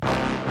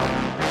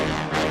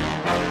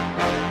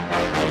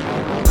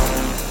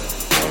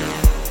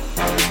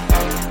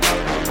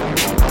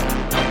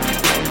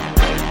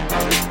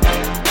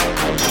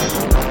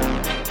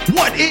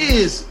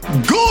is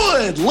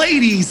good,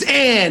 ladies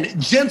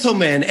and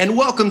gentlemen, and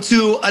welcome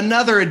to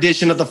another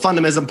edition of the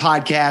Fundamism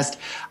Podcast.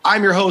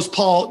 I'm your host,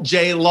 Paul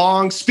J.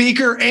 Long,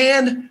 speaker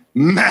and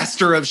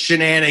master of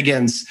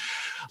shenanigans.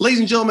 Ladies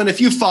and gentlemen,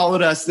 if you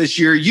followed us this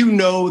year, you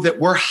know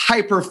that we're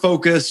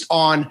hyper-focused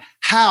on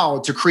how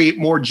to create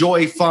more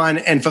joy, fun,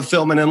 and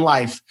fulfillment in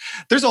life.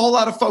 There's a whole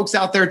lot of folks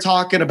out there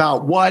talking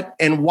about what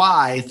and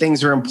why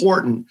things are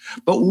important,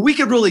 but we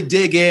could really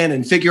dig in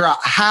and figure out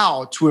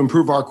how to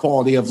improve our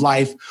quality of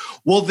life.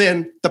 Well,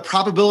 then the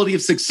probability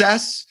of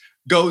success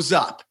goes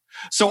up.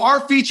 So our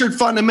featured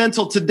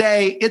fundamental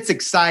today, it's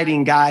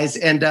exciting, guys.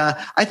 And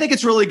I think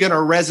it's really going to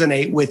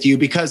resonate with you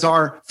because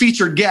our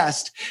featured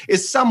guest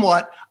is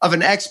somewhat of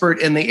an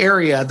expert in the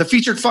area. The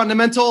featured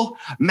fundamental,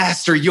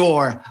 master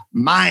your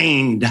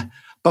mind.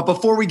 But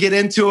before we get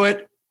into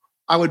it,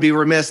 I would be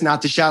remiss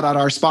not to shout out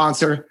our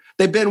sponsor.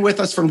 They've been with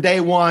us from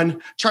day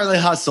one, Charlie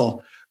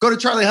Hustle. Go to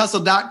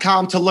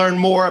charliehustle.com to learn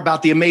more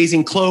about the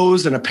amazing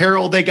clothes and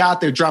apparel they got.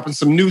 They're dropping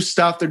some new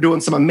stuff. They're doing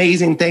some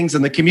amazing things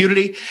in the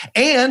community.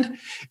 And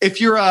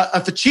if you're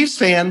a Chiefs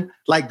fan,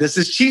 like this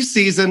is Chiefs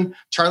season,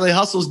 Charlie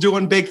Hustle's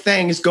doing big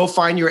things. Go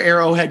find your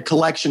Arrowhead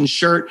Collection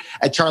shirt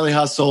at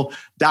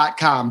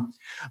charliehustle.com.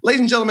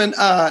 Ladies and gentlemen,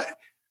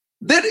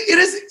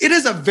 it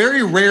is a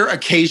very rare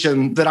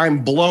occasion that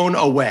I'm blown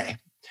away.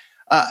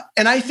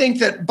 And I think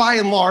that by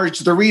and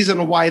large, the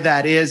reason why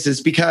that is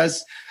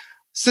because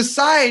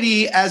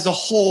society as a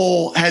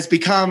whole has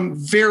become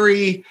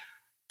very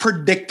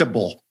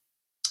predictable.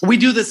 We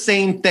do the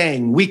same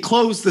thing. We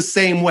close the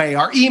same way.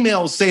 Our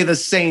emails say the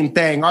same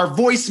thing. Our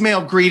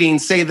voicemail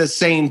greetings say the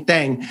same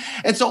thing.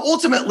 And so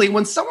ultimately,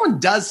 when someone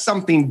does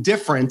something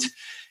different,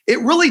 it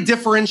really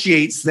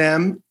differentiates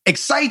them,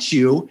 excites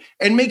you,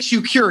 and makes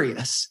you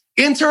curious.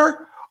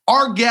 Enter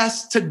our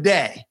guest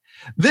today.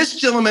 This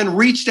gentleman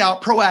reached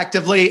out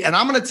proactively, and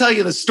I'm going to tell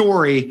you the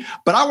story,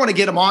 but I want to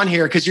get him on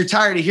here because you're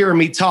tired of hearing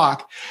me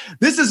talk.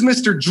 This is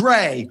Mr.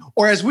 Dre,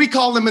 or as we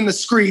call him in the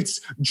streets,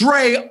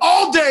 Dre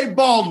All Day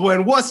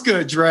Baldwin. What's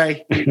good,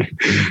 Dre?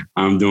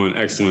 I'm doing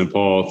excellent,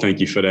 Paul.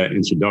 Thank you for that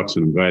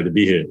introduction. I'm glad to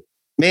be here.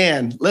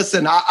 Man,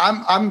 listen,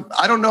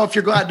 I don't know if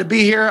you're glad to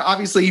be here.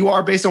 Obviously, you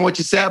are based on what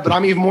you said, but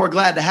I'm even more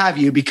glad to have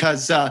you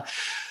because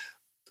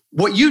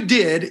what you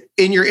did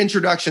in your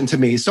introduction to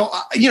me. So,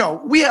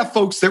 we have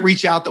folks that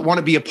reach out that want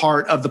to be a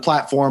part of the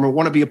platform or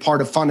want to be a part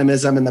of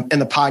Fundamism in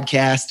the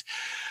podcast.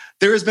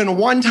 There has been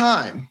one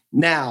time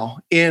now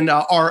in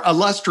our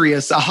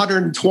illustrious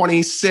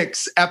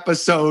 126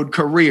 episode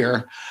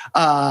career.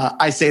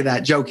 I say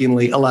that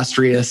jokingly,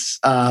 illustrious.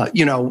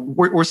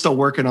 We're still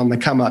working on the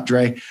come up,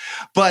 Dre.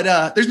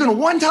 But there's been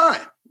one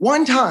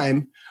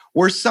time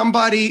where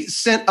somebody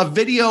sent a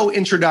video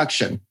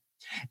introduction.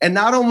 And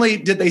not only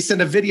did they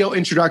send a video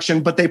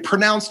introduction, but they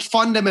pronounced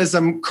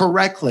Fundamism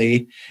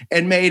correctly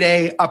and made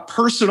a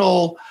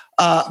personal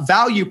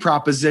value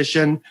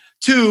proposition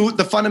to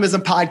the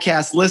Fundamism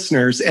podcast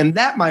listeners. And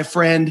that, my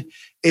friend,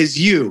 is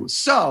you.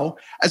 So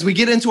as we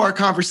get into our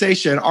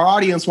conversation, our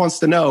audience wants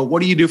to know, what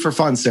do you do for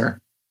fun,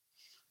 sir?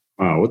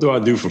 What do I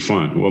do for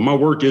fun? Well, my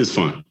work is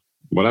fun.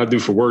 What I do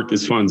for work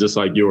is fun, just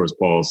like yours,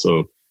 Paul.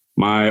 So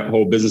my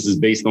whole business is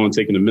based on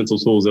taking the mental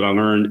tools that I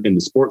learned in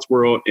the sports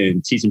world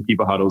and teaching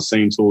people how those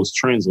same tools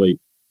translate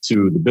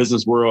to the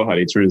business world, how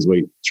they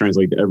translate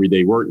to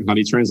everyday work, and how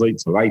they translate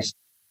to life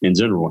in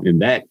general.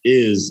 And that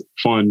is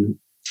fun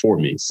for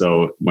me.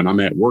 So when I'm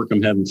at work,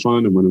 I'm having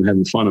fun. And when I'm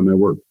having fun, I'm at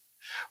work.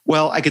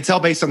 Well, I could tell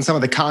based on some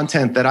of the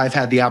content that I've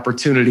had the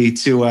opportunity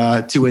to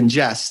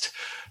ingest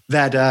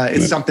that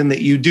it's something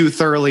that you do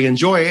thoroughly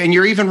enjoy. And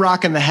you're even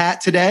rocking the hat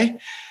today.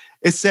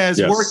 It says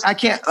yes. Work.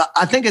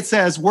 I think it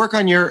says work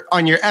on your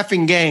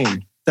effing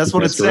game. That's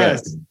what it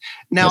says. Correct.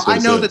 Now I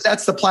know that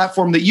that's the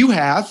platform that you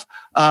have.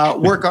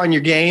 Work on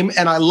your game,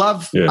 and I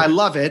love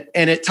it,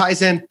 and it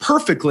ties in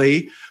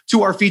perfectly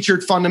to our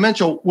featured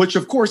fundamental, which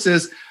of course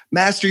is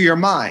master your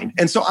mind.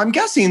 And so I'm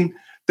guessing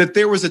that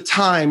there was a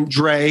time,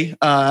 Dre,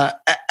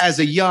 as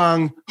a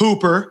young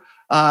hooper.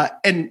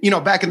 And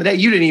back in the day,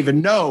 you didn't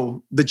even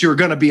know that you were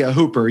going to be a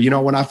hooper.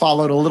 When I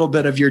followed a little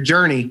bit of your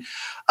journey.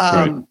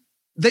 Right.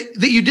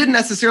 That you didn't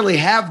necessarily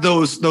have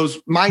those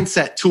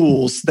mindset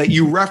tools that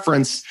you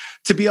reference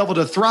to be able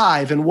to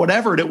thrive in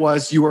whatever it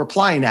was you were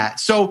applying at.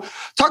 So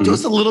talk to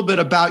us a little bit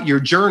about your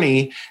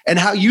journey and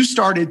how you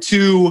started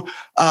to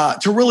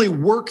really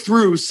work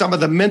through some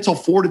of the mental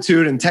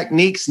fortitude and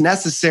techniques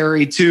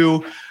necessary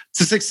to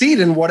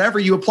succeed in whatever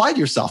you applied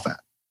yourself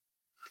at.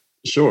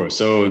 Sure.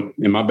 So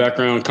in my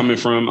background, coming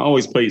from, I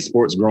always played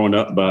sports growing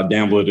up, but I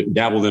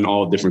dabbled in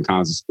all different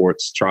kinds of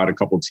sports, tried a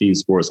couple of team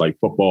sports like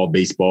football,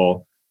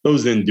 baseball.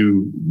 Those didn't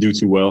do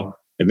too well.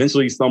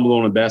 Eventually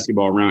stumbled on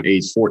basketball around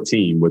age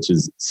 14, which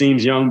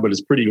seems young, but it's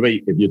pretty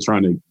late if you're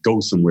trying to go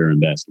somewhere in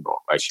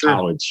basketball, like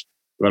college,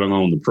 let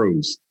alone the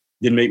pros.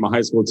 Didn't make my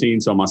high school team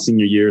till my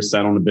senior year,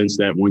 sat on the bench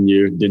that 1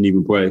 year, didn't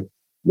even play.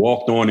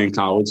 Walked on in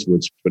college,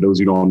 which for those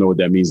who don't know what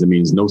that means, it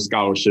means no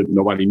scholarship.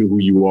 Nobody knew who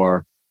you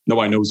are.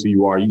 Nobody knows who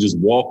you are. You just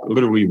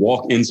literally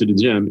walk into the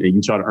gym and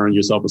you try to earn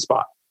yourself a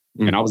spot.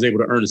 And I was able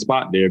to earn a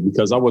spot there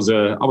because I was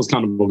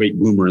kind of a late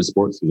bloomer in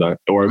sports,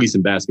 or at least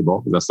in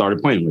basketball, because I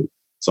started playing late.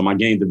 So my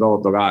game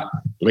developed a lot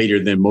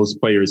later than most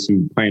players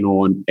who plan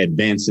on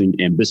advancing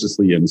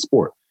ambitiously in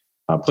sport.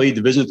 I played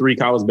Division III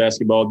college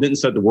basketball, didn't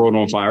set the world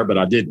on fire, but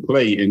I did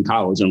play in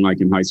college,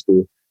 unlike in high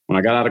school. When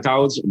I got out of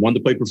college, I wanted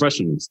to play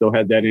professionally. Still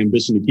had that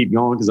ambition to keep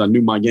going because I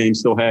knew my game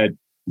still had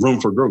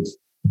room for growth,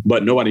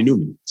 but nobody knew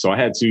me. So I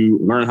had to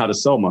learn how to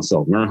sell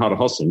myself, learn how to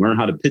hustle, learn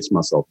how to pitch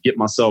myself, get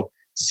myself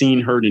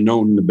seen, heard, and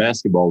known in the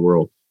basketball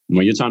world. And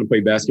when you're trying to play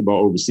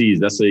basketball overseas,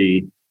 that's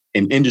an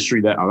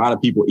industry that a lot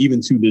of people,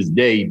 even to this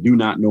day, do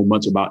not know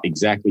much about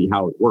exactly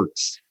how it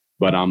works.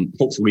 But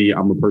hopefully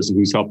I'm a person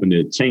who's helping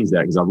to change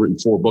that, because I've written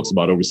 4 books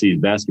about overseas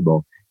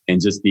basketball and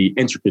just the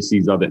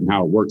intricacies of it and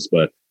how it works.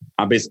 But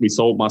I basically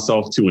sold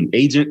myself to an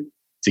agent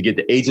to get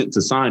the agent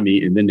to sign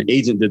me. And then the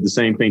agent did the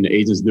same thing the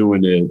agents do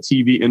in the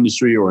TV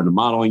industry or in the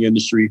modeling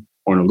industry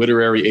or in the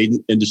literary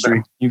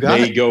industry.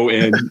 They go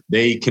and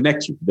they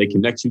connect you. They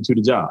connect you to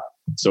the job.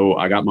 So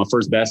I got my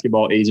first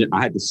basketball agent.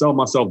 I had to sell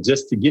myself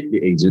just to get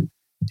the agent.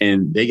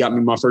 And they got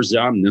me my first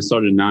job, and then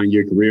started a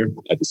 9-year career.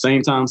 At the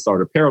same time,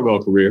 started a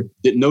parallel career.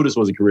 Didn't know this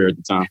was a career at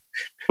the time.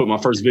 Put my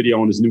first video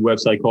on this new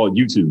website called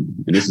YouTube.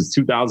 And this is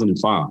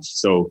 2005.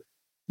 So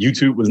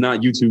YouTube was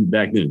not YouTube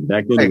back then.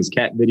 Back then, it was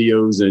cat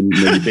videos and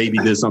your baby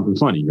did something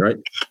funny, right?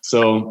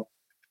 So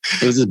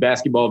it was just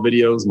basketball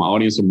videos. My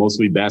audience were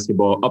mostly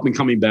basketball, up and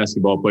coming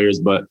basketball players.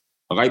 But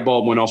a light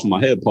bulb went off in my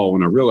head, Paul,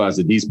 when I realized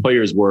that these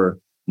players were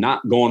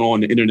not going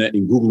on the internet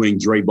and Googling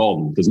Dre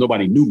Baldwin, because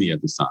nobody knew me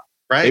at this time.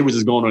 Right. They were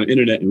just going on the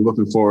internet and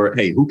looking for,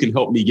 hey, who can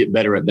help me get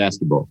better at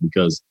basketball?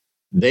 Because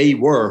they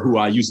were who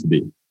I used to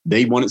be.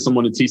 They wanted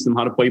someone to teach them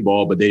how to play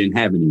ball, but they didn't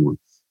have anyone.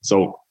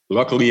 So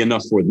luckily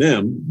enough for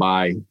them,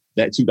 by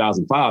that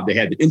 2005, they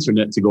had the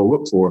internet to go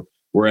look for.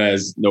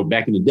 Whereas,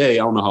 back in the day,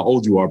 I don't know how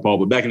old you are, Paul,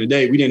 but back in the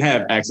day, we didn't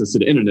have access to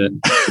the internet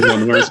to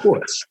learn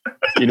sports.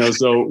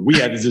 So we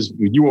had to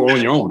you were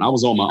on your own. I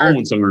was on my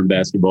own to learn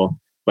basketball.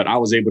 But I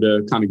was able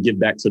to kind of give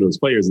back to those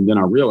players. And then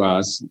I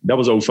realized that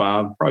was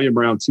 05, probably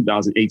around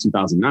 2008,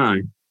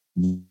 2009.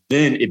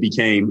 Then it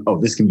became,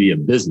 this can be a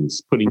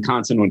business. Putting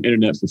content on the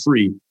internet for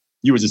free.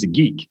 You were just a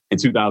geek in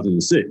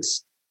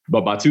 2006.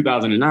 But by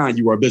 2009,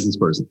 you were a business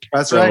person.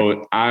 That's right.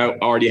 So I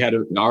already had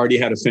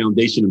a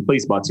foundation in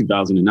place by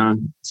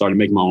 2009. Started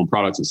making my own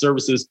products and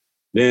services.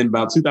 Then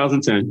about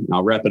 2010,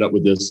 I'll wrap it up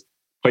with this.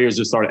 Players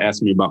just started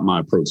asking me about my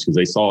approach because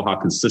they saw how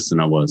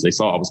consistent I was. They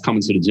saw I was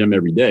coming to the gym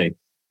every day.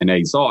 And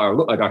they saw I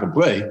looked like I could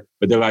play,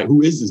 but they're like,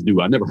 who is this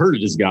dude? I never heard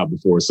of this guy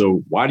before.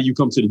 So why do you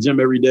come to the gym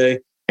every day?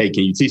 Hey,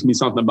 can you teach me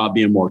something about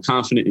being more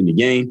confident in the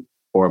game?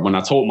 Or when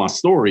I told my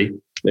story,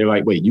 they're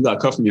like, wait, you got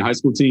cut from your high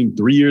school team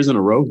 3 years in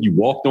a row. You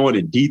walked on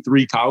at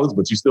D3 college,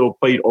 but you still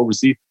played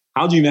overseas.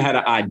 How'd you even have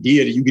an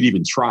idea that you could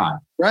even try?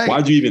 Right.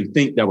 Why'd you even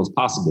think that was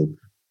possible?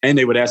 And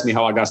they would ask me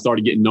how I got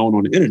started getting known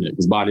on the internet.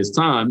 Because by this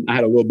time, I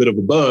had a little bit of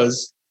a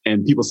buzz.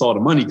 And people saw the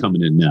money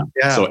coming in now.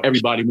 Yeah. So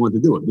everybody wanted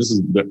to do it. This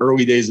is the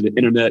early days of the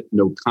internet,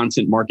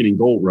 content marketing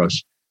gold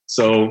rush.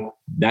 So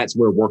that's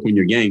where work on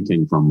your game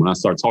came from. When I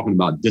started talking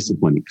about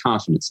discipline and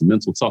confidence and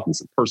mental toughness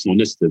and personal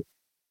initiative.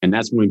 And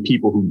that's when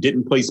people who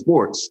didn't play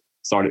sports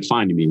started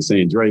finding me and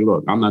saying, Dre,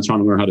 look, I'm not trying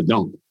to learn how to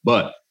dunk.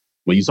 But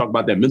when you talk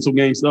about that mental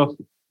game stuff,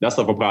 that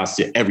stuff applies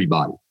to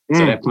everybody.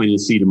 So that planted a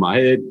seed in my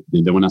head.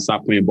 And then when I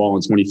stopped playing ball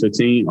in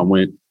 2015, I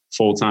went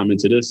full time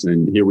into this.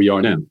 And here we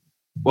are now.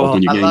 Well,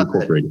 I love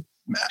it.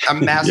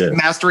 I'm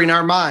mastering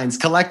our minds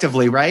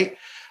collectively, right?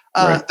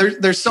 Right.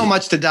 There's so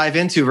much to dive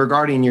into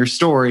regarding your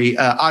story,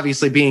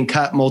 obviously being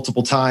cut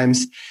multiple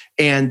times.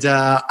 And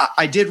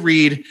I did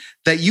read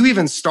that you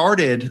even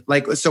started,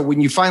 so when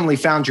you finally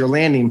found your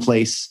landing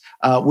place,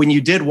 when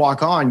you did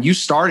walk on, you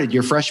started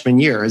your freshman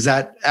year. Is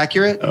that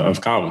accurate? Of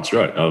college,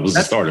 right. I was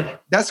a starter.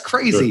 That's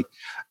crazy.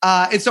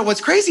 Sure. And so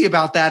what's crazy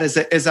about that is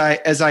that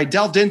as I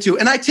delved into,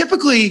 and I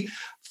typically,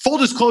 full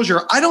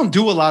disclosure, I don't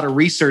do a lot of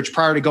research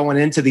prior to going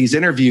into these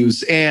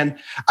interviews. And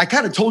I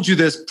kind of told you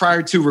this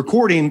prior to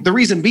recording. The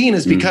reason being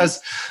is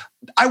because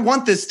I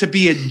want this to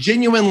be a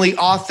genuinely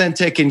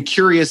authentic and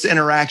curious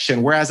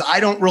interaction, whereas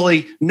I don't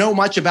really know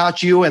much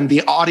about you and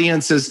the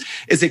audience is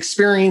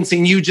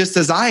experiencing you just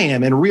as I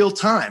am in real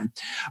time.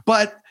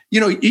 But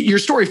your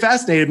story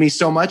fascinated me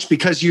so much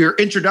because your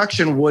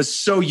introduction was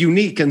so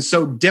unique and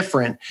so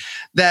different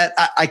that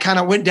I kind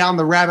of went down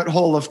the rabbit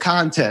hole of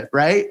content,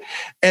 right?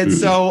 And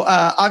so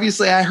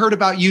obviously I heard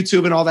about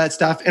YouTube and all that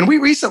stuff. And we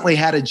recently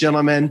had a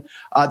gentleman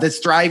that's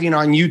thriving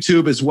on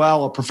YouTube as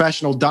well, a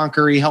professional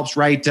dunker. He helps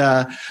write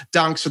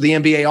dunks for the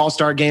NBA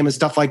All-Star Game and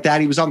stuff like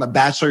that. He was on The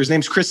Bachelor. His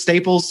name's Chris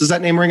Staples. Does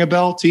that name ring a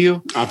bell to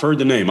you? I've heard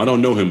the name. I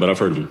don't know him, but I've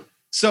heard of him.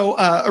 So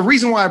a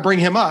reason why I bring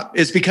him up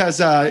is because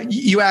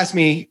you asked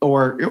me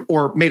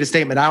or made a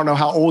statement. I don't know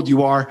how old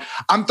you are.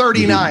 I'm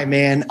 39,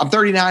 man. I'm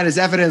 39 as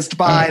evidenced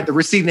by the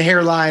receding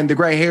hairline, the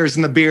gray hairs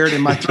in the beard,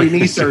 and my 3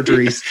 knee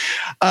surgeries.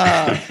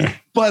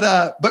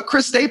 But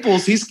Chris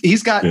Staples,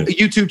 he's got a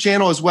YouTube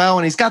channel as well,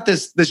 and he's got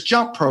this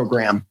jump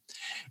program.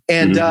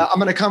 And I'm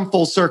going to come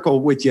full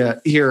circle with you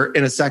here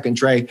in a second,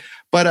 Dre.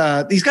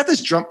 But he's got this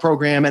jump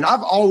program, and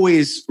I've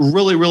always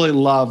really, really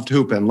loved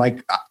hooping.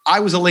 Like I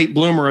was a late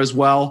bloomer as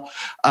well.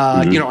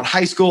 In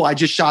high school, I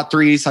just shot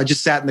threes. I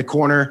just sat in the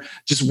corner,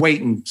 just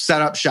waiting,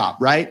 set up shop,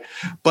 right?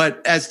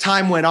 But as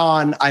time went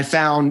on, I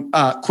found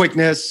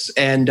quickness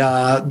and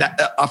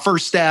a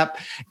first step,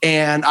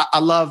 and I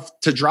love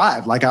to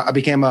drive. Like I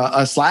became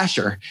a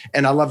slasher,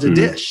 and I love to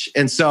dish.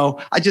 And so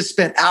I just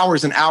spent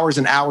hours and hours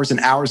and hours and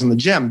hours in the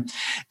gym.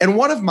 And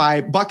one of my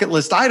bucket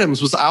list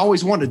items was I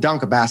always wanted to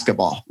dunk a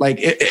basketball.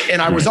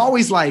 And I was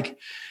always like,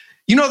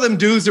 them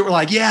dudes that were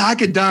like, yeah, I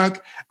could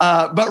dunk.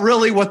 But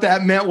really what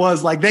that meant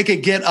was like they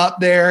could get up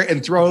there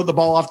and throw the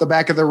ball off the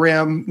back of the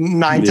rim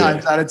 9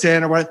 times out of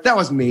 10 or what. That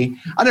was me.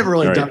 I never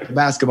really dunked a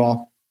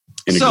basketball.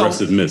 An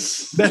aggressive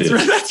miss. That's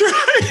right.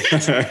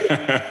 That's right.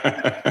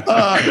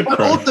 But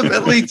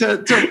ultimately,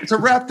 to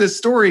wrap this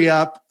story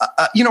up,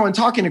 in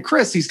talking to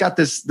Chris, he's got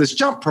this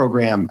jump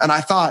program. And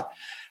I thought,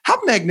 how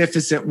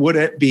magnificent would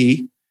it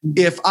be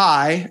if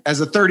I,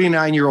 as a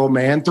 39-year-old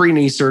man, 3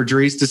 knee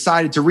surgeries,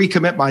 decided to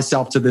recommit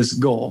myself to this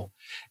goal?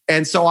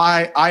 And so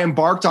I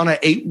embarked on an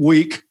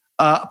 8-week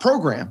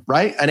program,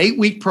 right? An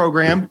 8-week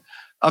program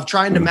of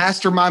trying to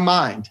master my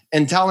mind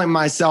and telling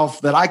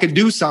myself that I could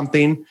do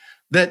something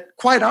that,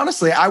 quite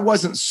honestly, I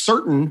wasn't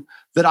certain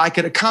that I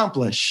could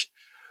accomplish.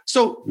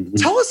 So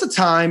tell us a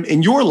time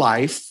in your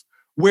life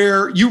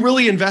where you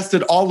really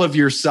invested all of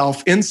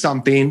yourself in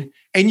something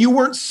and you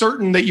weren't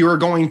certain that you were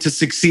going to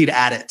succeed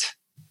at it.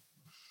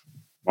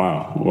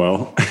 Wow.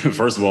 Well,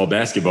 first of all,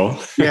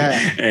 basketball. Yeah.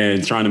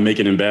 And trying to make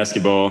it in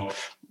basketball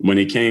when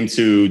it came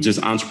to just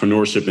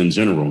entrepreneurship in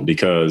general,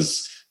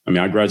 because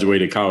I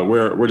graduated college.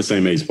 We're the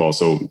same age, Paul.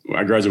 So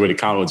I graduated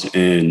college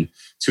in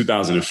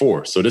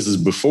 2004. So this is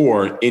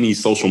before any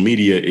social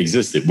media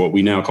existed. What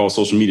we now call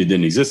social media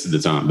didn't exist at the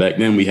time. Back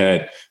then we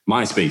had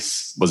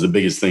MySpace was the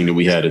biggest thing that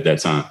we had at that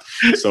time.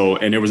 So,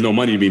 and there was no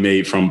money to be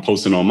made from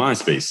posting on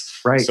MySpace.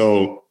 Right.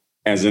 So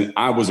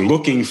I was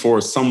looking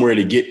for somewhere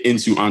to get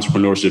into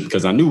entrepreneurship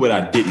because I knew what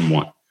I didn't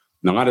want.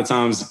 And a lot of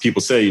times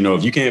people say,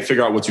 if you can't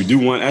figure out what you do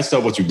want, ask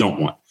yourself what you don't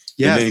want.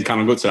 Yes. And then kind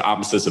of go to the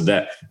opposites of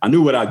that. I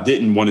knew what I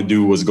didn't want to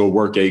do was go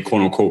work a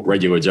quote unquote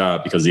regular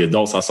job, because the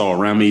adults I saw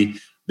around me,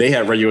 they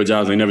had regular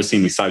jobs. They never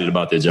seemed excited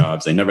about their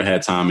jobs. They never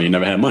had time and they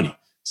never had money.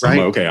 So I'm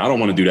like, okay, I don't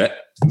want to do that.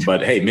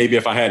 But hey, maybe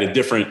if I had a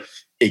different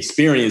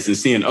experience and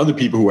seeing other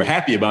people who were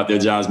happy about their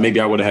jobs, maybe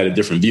I would have had a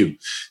different view.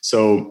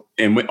 So,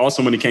 and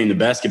also when it came to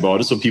basketball,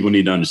 this is what people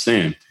need to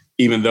understand.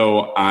 Even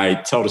though I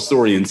tell the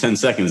story in 10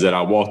 seconds that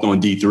I walked on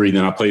D3,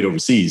 then I played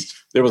overseas,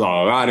 there was a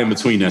lot in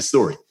between that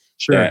story.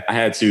 Sure. That I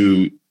had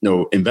to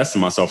invest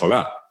in myself a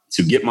lot.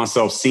 To get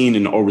myself seen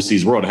in the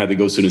overseas world, I had to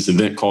go to this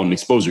event called an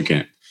exposure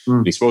camp.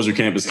 An exposure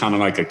camp is kind of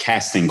like a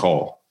casting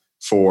call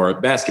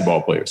for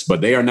basketball players,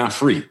 but they are not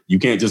free. You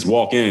can't just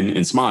walk in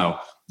and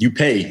smile. You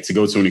pay to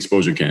go to an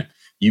exposure camp.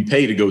 You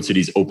pay to go to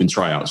these open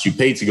tryouts. You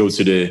pay to go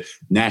to the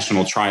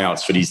national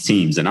tryouts for these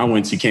teams. And I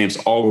went to camps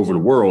all over the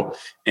world,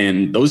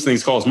 and those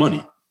things cost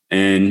money.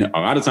 And a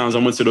lot of times I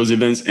went to those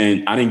events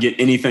and I didn't get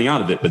anything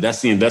out of it, but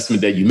that's the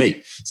investment that you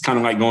make. It's kind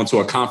of like going to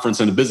a conference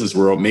in the business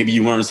world. Maybe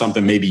you learn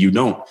something, maybe you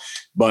don't.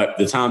 But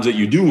the times that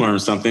you do learn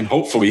something,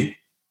 hopefully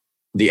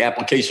the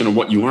application of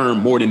what you learn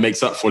more than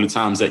makes up for the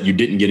times that you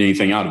didn't get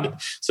anything out of it.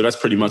 So that's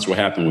pretty much what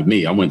happened with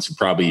me. I went to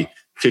probably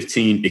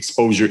 15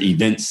 exposure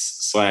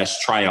events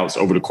 / tryouts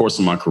over the course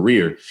of my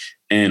career.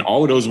 And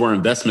all of those were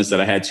investments that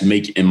I had to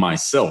make in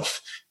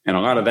myself. And a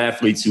lot of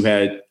athletes who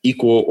had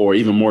equal or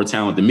even more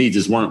talent than me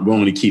just weren't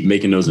willing to keep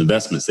making those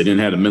investments. They didn't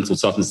have the mental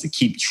toughness to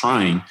keep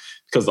trying,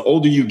 because the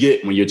older you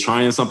get when you're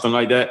trying something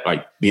like that,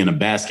 like being a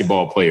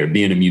basketball player,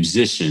 being a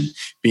musician,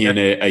 being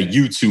a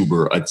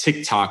YouTuber, a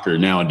TikToker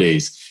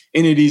nowadays,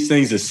 any of these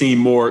things that seem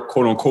more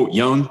quote unquote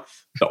young,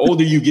 the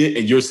older you get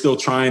and you're still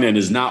trying and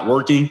it's not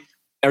working,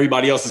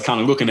 everybody else is kind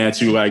of looking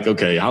at you like,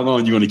 okay, how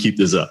long are you going to keep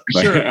this up?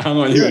 Like, sure. How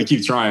long are you going to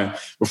keep trying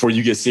before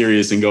you get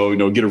serious and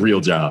go, get a real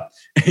job?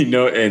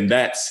 And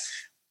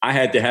I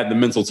had to have the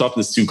mental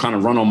toughness to kind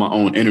of run on my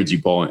own energy,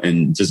 Paul,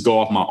 and just go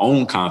off my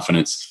own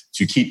confidence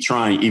to keep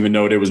trying, even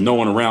though there was no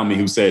one around me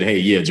who said, hey,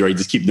 yeah, Dre,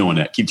 just keep doing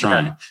that. Keep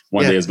trying.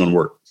 One day it's going to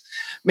work.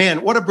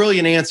 Man, what a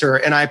brilliant answer.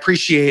 And I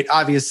appreciate,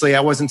 obviously,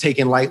 I wasn't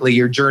taking lightly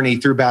your journey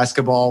through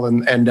basketball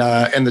and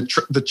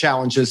the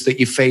challenges that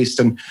you faced,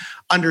 and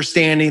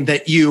understanding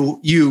that you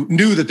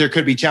knew that there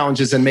could be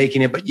challenges in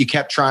making it, but you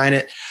kept trying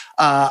it.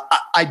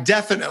 I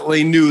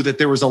definitely knew that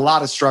there was a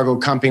lot of struggle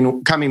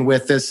coming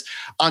with this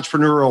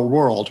entrepreneurial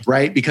world,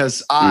 right?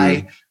 Because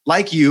I,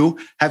 like you,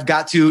 have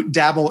got to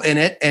dabble in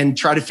it and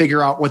try to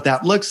figure out what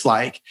that looks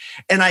like.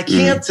 And I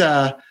can't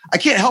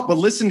help but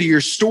listen to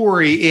your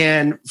story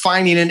in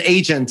finding an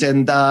agent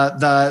and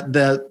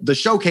the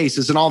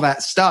showcases and all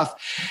that stuff,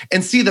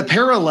 and see the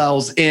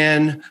parallels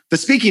in the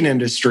speaking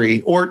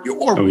industry or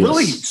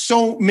really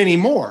so many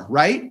more,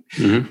 right?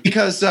 Mm-hmm.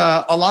 Because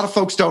a lot of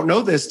folks don't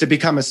know this. To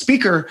become a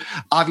speaker,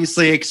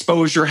 obviously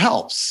exposure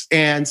helps.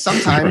 And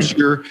sometimes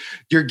you're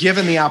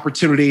given the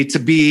opportunity to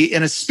be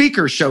in a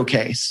speaker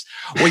showcase.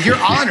 Well, you're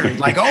honored.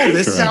 Like, oh,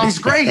 this sounds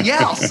great.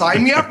 Yeah,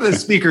 sign me up for the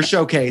speaker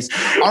showcase.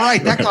 All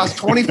right, that costs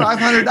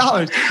 $2,500.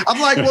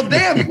 I'm like, well,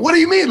 damn, what do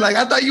you mean? Like,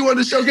 I thought you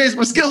wanted to showcase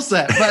my skill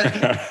set.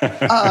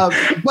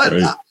 But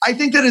Right. I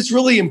think that it's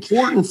really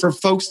important for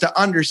folks to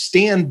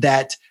understand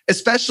that,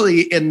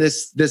 especially in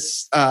this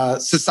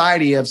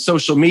society of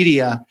social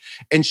media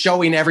and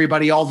showing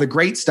everybody all the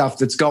great stuff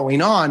that's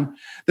going on,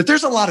 that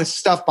there's a lot of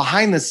stuff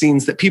behind the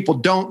scenes that people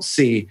don't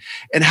see,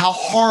 and how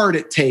hard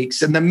it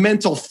takes, and the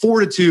mental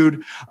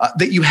fortitude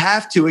that you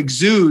have to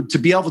exude to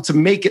be able to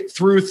make it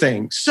through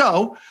things.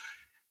 So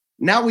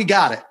now we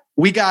got it.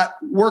 We got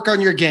work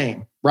on your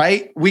game,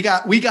 right? We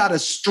got a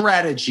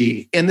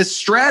strategy, and this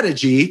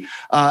strategy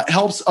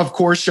helps, of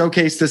course,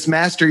 showcase this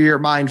master your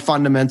mind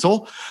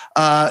fundamental.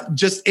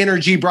 Just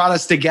energy brought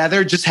us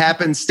together, just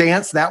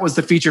happenstance. That was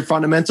the feature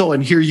fundamental,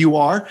 and here you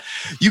are.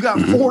 You got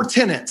four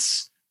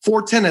tenets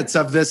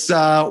of this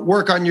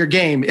work on your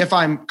game, if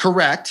I'm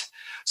correct.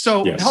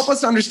 So Yes. help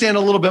us understand a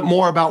little bit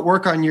more about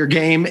work on your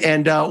game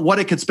and what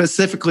it could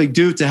specifically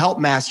do to help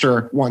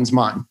master one's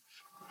mind.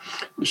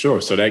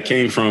 Sure. So that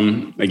came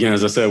from, again,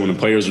 as I said, when the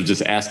players were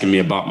just asking me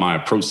about my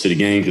approach to the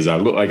game, because I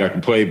looked like I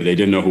could play, but they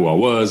didn't know who I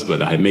was,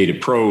 but I had made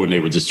it pro and they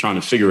were just trying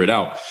to figure it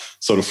out.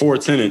 So the four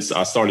tenets,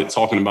 I started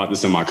talking about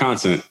this in my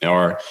content,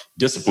 are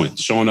discipline,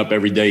 showing up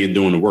every day and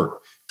doing the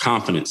work.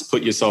 Confidence,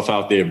 put yourself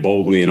out there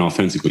boldly and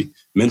authentically.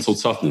 Mental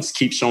toughness,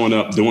 keep showing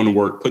up, doing the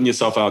work, putting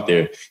yourself out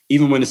there,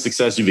 even when the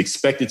success you've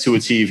expected to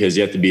achieve has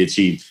yet to be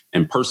achieved.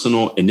 And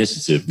personal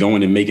initiative,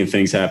 going and making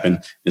things happen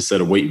instead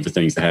of waiting for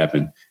things to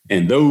happen.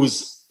 And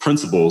those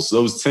principles,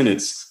 those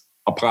tenets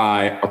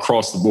apply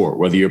across the board,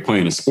 whether you're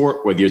playing a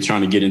sport, whether you're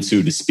trying to get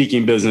into the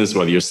speaking business,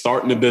 whether you're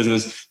starting a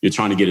business, you're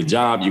trying to get a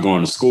job, you're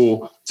going to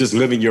school, just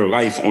living your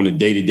life on a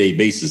day-to-day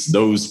basis.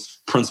 Those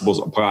principles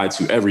apply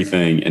to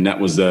everything. And that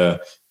was I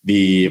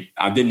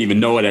didn't even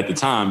know it at the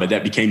time, but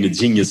that became the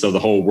genius of the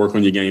whole work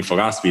on your game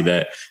philosophy,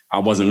 that I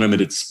wasn't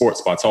limited to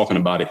sports by talking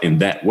about it in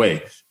that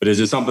way. But is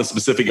there something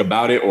specific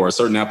about it or a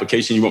certain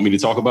application you want me to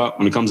talk about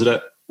when it comes to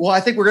that? Well, I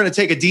think we're going to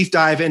take a deep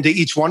dive into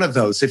each one of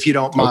those, if you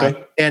don't mind.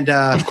 Okay. And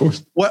of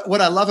course,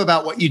 what I love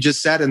about what you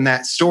just said in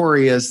that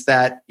story is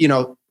that,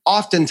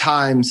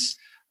 oftentimes,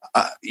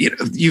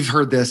 you've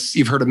heard this,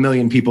 you've heard a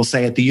million people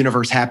say it, the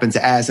universe happens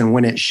as and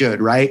when it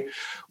should, right?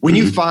 When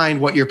you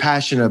find what you're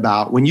passionate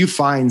about, when you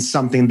find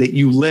something that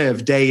you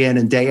live day in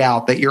and day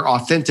out, that you're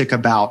authentic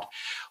about,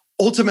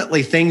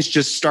 ultimately things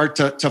just start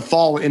to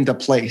fall into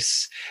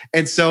place.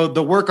 And so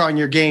the work on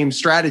your game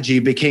strategy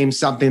became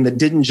something that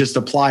didn't just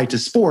apply to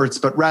sports,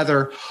 but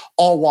rather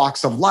all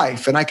walks of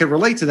life. And I can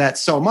relate to that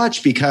so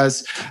much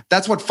because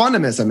that's what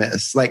fundamism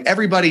is. Like,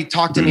 everybody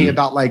talked to me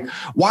about, like,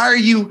 why are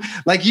you,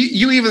 like,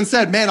 you even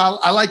said, man,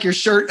 I like your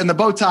shirt and the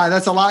bow tie.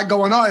 That's a lot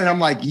going on. And I'm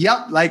like,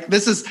 yep,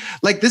 this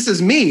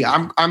is me.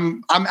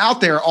 I'm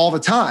out there all the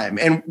time.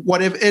 And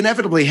what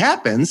inevitably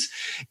happens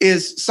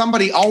is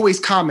somebody always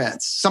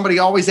comments, somebody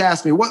always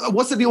asks me,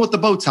 what's the deal with the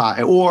bow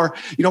tie? Or,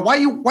 why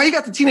you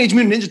got the Teenage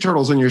Mutant Ninja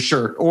Turtles on your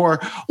shirt? Or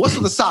what's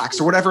with the socks,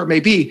 or whatever it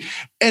may be.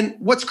 And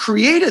what's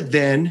created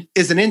then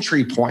is an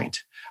entry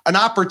point, an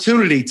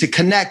opportunity to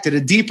connect at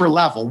a deeper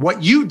level.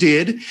 What you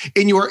did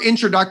in your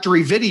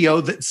introductory video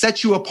that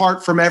sets you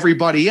apart from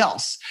everybody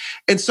else.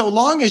 And so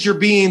long as you're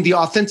being the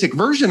authentic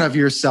version of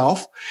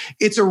yourself,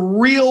 it's a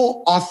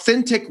real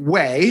authentic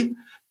way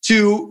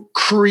to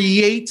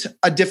create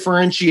a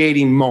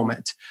differentiating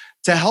moment,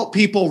 to help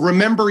people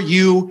remember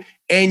you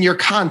and your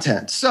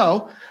content.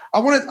 So I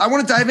want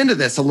to dive into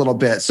this a little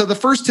bit. So the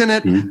first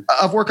tenet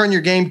of work on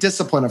your game,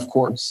 discipline, of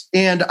course.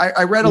 And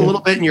I read a little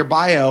bit in your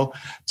bio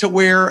to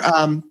where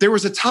there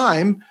was a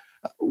time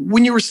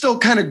when you were still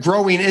kind of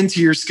growing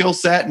into your skill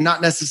set and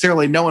not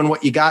necessarily knowing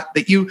what you got,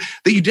 that you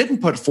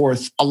didn't put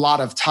forth a lot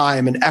of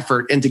time and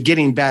effort into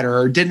getting better,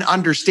 or didn't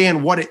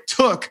understand what it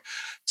took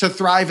to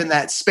thrive in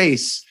that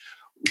space.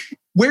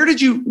 Where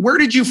did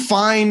you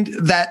find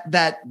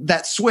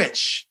that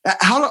switch?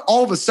 How did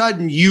all of a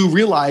sudden you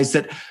realize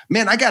that,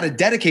 man, I got to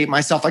dedicate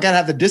myself. I got to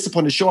have the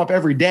discipline to show up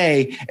every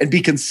day and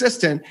be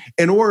consistent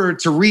in order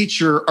to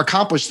reach or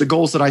accomplish the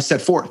goals that I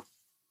set forth?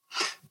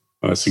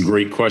 That's a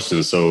great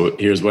question. So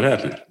here's what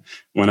happened.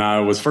 When I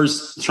was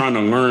first trying to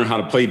learn how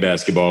to play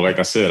basketball, like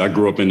I said, I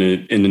grew up in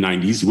the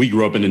 90s. We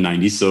grew up in the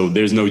 90s. So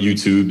there's no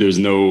YouTube, there's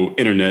no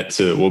internet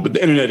but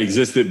the internet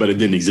existed, but it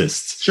didn't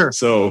exist. Sure.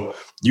 So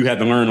you had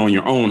to learn on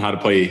your own how to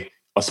play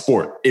a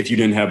sport if you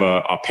didn't have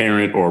a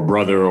parent or a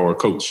brother or a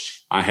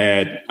coach. I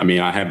had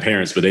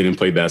parents, but they didn't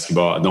play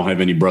basketball. I don't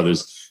have any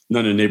brothers.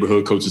 None of the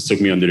neighborhood coaches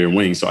took me under their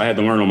wing. So I had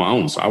to learn on my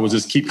own. So I would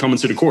just keep coming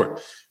to the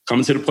court.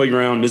 Coming to the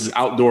playground. This is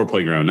outdoor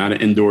playground, not an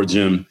indoor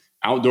gym.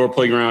 Outdoor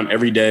playground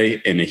every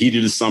day in the heat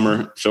of the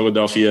summer,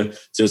 Philadelphia,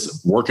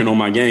 just working on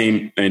my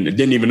game. And I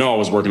didn't even know I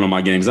was working on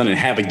my game because I didn't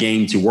have a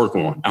game to work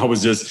on. I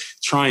was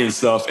just trying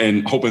stuff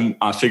and hoping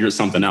I figured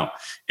something out.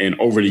 And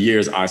over the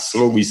years, I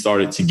slowly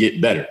started to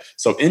get better.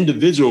 So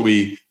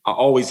individually, I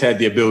always had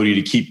the ability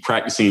to keep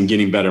practicing and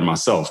getting better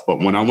myself.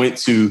 But when I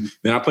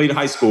then I played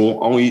high school,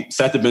 only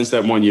sat the bench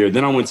that 1 year.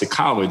 Then I went to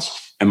college.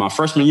 And my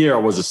freshman year, I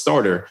was a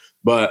starter.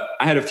 But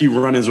I had a few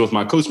run-ins with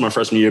my coach my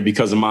freshman year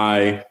because of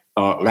my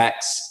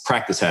lax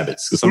practice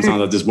habits. Because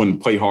sometimes I just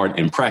wouldn't play hard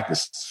in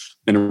practice.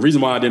 And the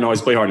reason why I didn't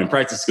always play hard in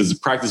practice, because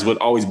practice would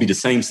always be the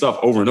same stuff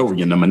over and over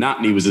again. The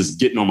monotony was just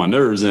getting on my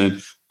nerves,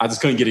 and I just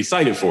couldn't get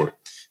excited for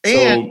it.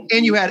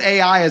 And you had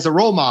AI as a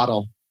role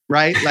model,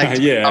 right? Like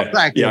yeah,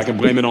 I can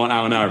blame it on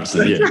Allen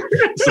Iverson. Yeah.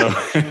 So,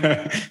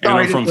 and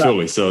I'm from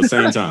Philly, so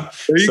same time.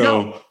 There you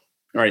go.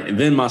 All right. And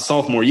then my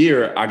sophomore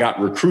year, I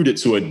got recruited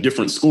to a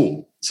different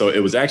school. So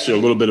it was actually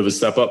a little bit of a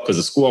step up because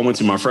the school I went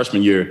to my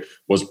freshman year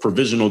was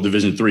provisional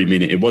Division III,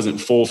 meaning it wasn't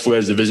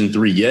full-fledged Division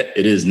III yet.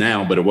 It is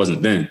now, but it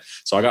wasn't then.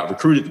 So I got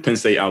recruited to Penn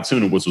State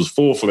Altoona, which was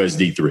full-fledged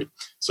D3.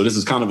 So this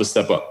is kind of a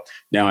step up.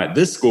 Now at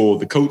this school,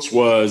 the coach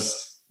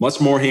was much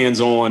more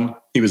hands-on.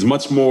 He was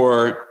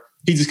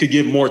he just could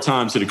give more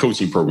time to the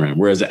coaching program.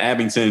 Whereas at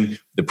Abington,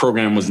 the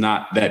program was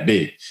not that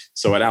big.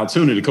 So at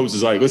Altoona, the coach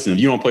is like, listen, if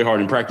you don't play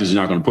hard in practice,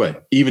 you're not going to play.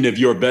 Even if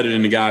you're better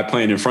than the guy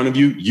playing in front of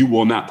you, you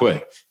will not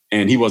play.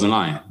 And he wasn't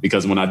lying,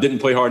 because when I didn't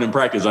play hard in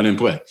practice, I didn't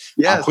play.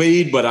 Yes. I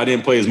played, but I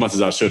didn't play as much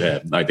as I should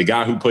have. Like the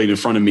guy who played in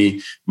front of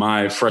me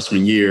my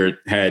freshman year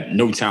had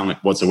no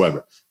talent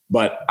whatsoever.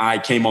 But I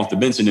came off the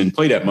bench and didn't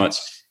play that much.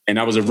 And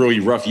that was a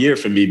really rough year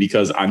for me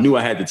because I knew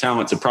I had the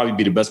talent to probably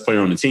be the best player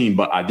on the team,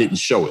 but I didn't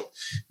show it.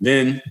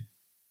 Then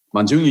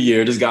my junior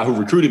year, this guy who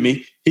recruited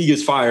me, he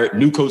gets fired.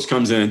 New coach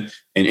comes in.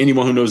 And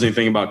anyone who knows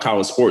anything about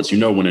college sports,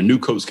 when a new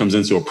coach comes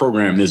into a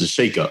program, there's a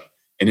shakeup.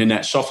 And in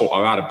that shuffle, a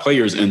lot of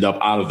players end up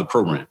out of the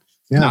program.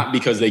 Yeah. Not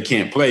because they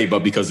can't play,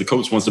 but because the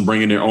coach wants to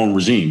bring in their own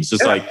regimes.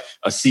 Just like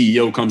a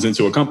CEO comes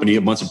into a company,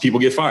 a bunch of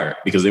people get fired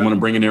because they want to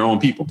bring in their own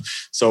people.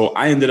 So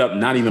I ended up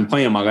not even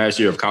playing my last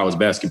year of college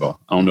basketball.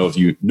 I don't know if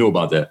you knew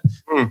about that.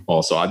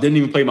 Also, I didn't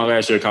even play my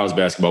last year of college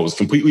basketball. I was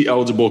completely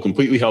eligible,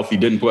 completely healthy,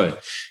 didn't play.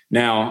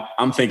 Now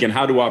I'm thinking,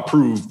 how do I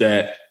prove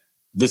that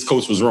this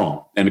coach was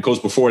wrong and the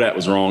coach before that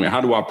was wrong? And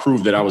how do I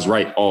prove that I was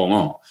right all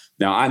along?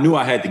 Now, I knew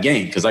I had the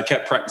game because I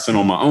kept practicing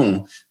on my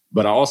own,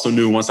 but I also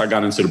knew once I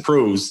got into the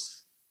pros,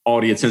 all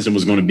the attention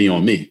was going to be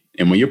on me.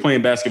 And when you're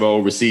playing basketball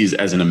overseas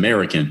as an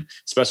American,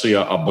 especially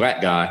a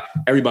black guy,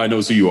 everybody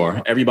knows who you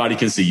are. Everybody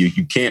can see you.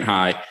 You can't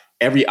hide.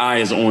 Every eye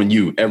is on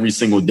you every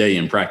single day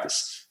in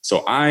practice.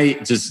 So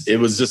it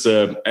was just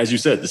as you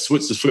said, the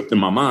switch just flipped in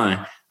my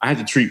mind. I had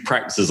to treat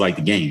practices like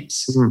the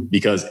games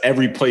because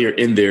every player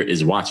in there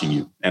is watching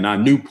you. And I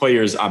met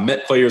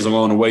players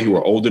along the way who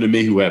were older than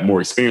me, who had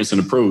more experience in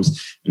the pros.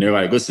 And they're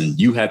like, listen,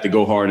 you have to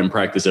go hard in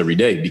practice every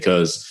day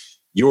because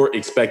you're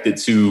expected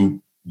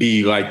to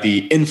be like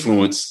the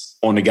influence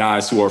on the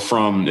guys who are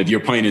from, if you're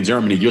playing in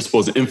Germany, you're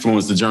supposed to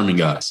influence the German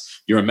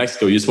guys. You're in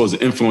Mexico, you're supposed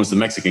to influence the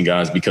Mexican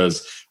guys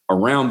because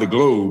around the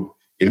globe,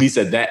 at least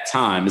at that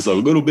time, it's a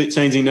little bit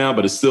changing now,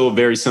 but it's still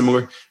very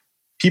similar.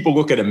 People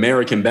look at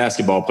American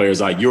basketball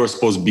players like you're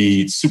supposed to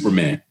be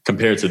Superman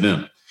compared to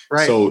them.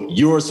 Right. So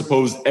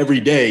every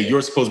day,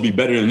 you're supposed to be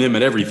better than them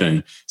at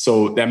everything.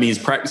 So that means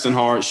practicing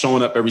hard,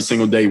 showing up every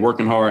single day,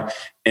 working hard.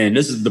 And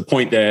this is the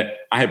point that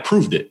I had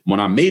proved it. When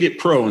I made it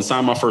pro and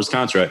signed my first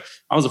contract,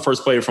 I was the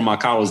first player from my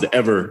college to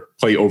ever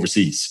play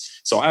overseas.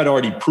 So I had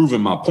already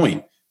proven my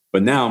point.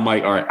 But now I'm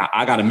like, all right,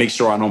 I got to make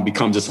sure I don't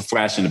become just a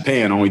flash in the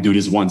pan, only do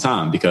this one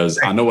time, because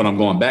I know what I'm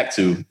going back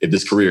to if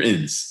this career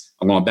ends.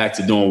 I'm going back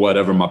to doing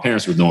whatever my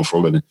parents were doing for a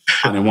living.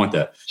 I didn't want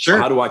that. Sure.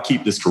 So how do I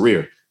keep this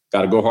career?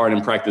 Got to go hard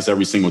in practice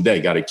every single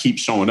day. Got to keep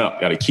showing up.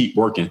 Got to keep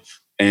working.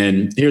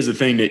 And here's the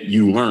thing that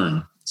you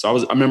learn. So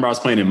I remember I was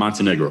playing in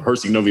Montenegro,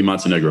 Herceg-Novi,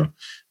 Montenegro.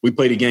 We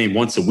played a game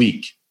once a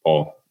week,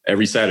 Paul,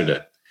 every Saturday.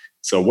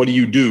 So what do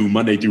you do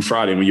Monday through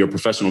Friday when you're a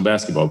professional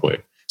basketball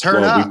player?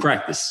 Turn up. We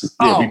practice.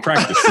 Yeah, we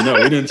practice. No,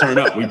 we didn't turn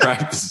up. We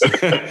practice.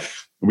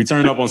 We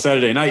turned up on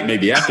Saturday night,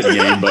 maybe after the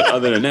game. But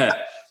other than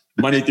that,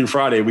 Monday through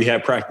Friday, we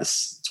had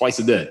practice twice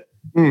a day,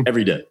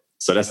 every day.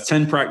 So that's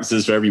 10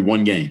 practices for every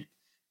one game.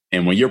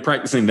 And when you're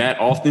practicing that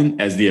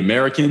often as the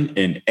American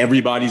and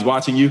everybody's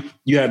watching you,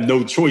 you have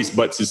no choice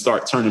but to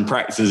start turning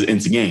practices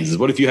into games.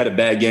 What if you had a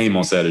bad game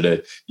on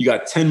Saturday? You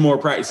got 10 more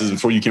practices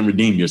before you can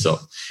redeem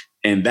yourself.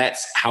 And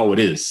that's how it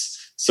is.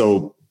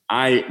 So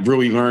I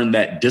really learned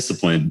that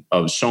discipline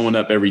of showing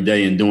up every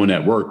day and doing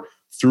that work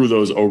through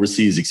those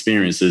overseas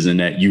experiences, and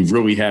that you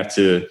really have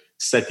to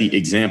set the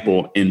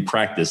example in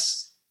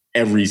practice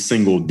every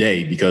single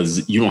day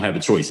because you don't have a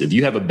choice. If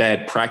you have a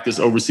bad practice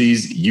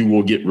overseas, you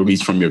will get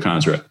released from your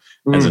contract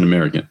as an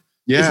American.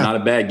 Yeah. It's not a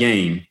bad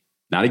game.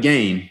 Not a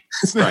game.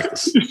 It's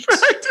practice.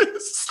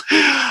 Practice.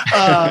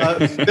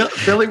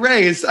 Billy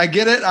Ray's, I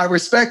get it. I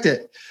respect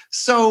it.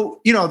 So,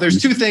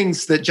 there's two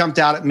things that jumped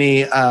out at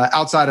me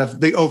outside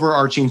of the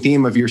overarching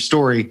theme of your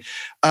story.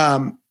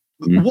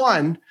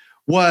 One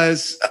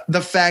was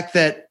the fact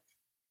that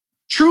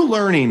true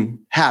learning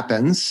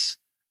happens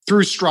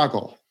through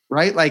struggle.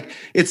 Right? Like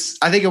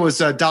I think it was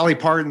Dolly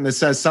Parton that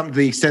says something to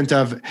the extent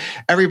of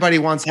everybody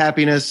wants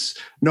happiness.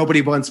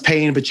 Nobody wants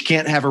pain, but you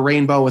can't have a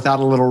rainbow without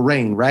a little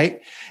rain.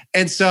 Right.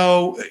 And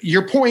so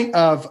your point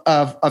of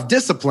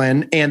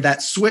discipline and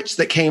that switch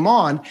that came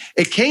on,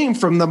 it came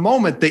from the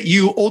moment that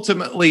you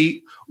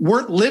ultimately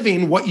weren't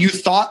living what you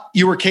thought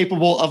you were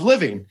capable of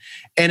living.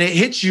 And it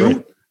hit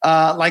you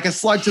like a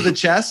slug to the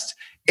chest,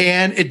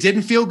 and it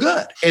didn't feel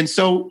good. And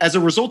so as a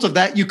result of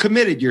that, you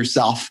committed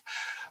yourself.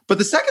 But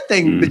the second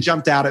thing that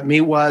jumped out at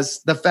me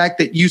was the fact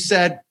that you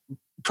said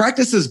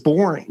practice is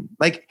boring.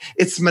 Like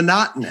it's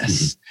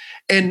monotonous.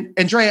 And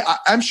Dre,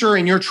 I'm sure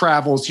in your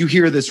travels, you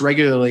hear this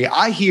regularly.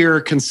 I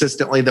hear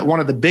consistently that one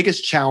of the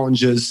biggest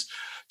challenges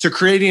to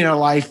creating a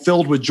life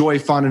filled with joy,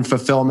 fun, and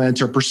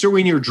fulfillment, or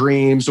pursuing your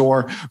dreams,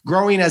 or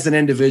growing as an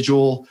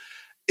individual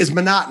is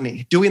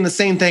monotony, doing the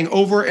same thing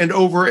over and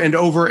over and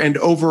over and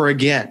over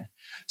again.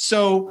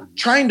 So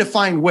trying to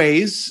find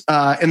ways,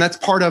 and that's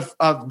part of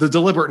the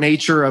deliberate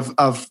nature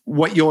of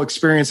what you'll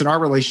experience in our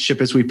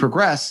relationship as we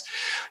progress,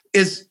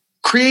 is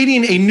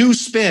creating a new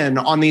spin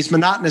on these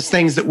monotonous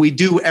things that we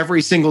do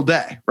every single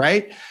day,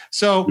 right?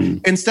 So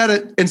instead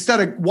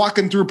of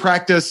walking through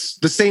practice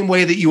the same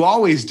way that you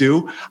always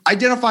do,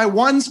 identify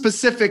one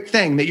specific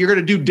thing that you're going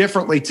to do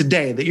differently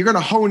today, that you're going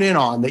to hone in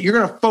on, that you're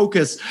going to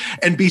focus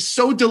and be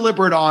so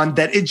deliberate on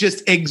that it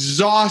just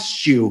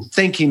exhausts you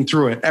thinking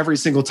through it every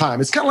single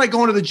time. It's kind of like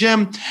going to the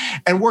gym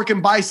and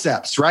working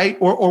biceps, right?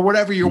 Or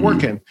whatever you're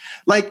working.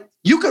 Like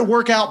you could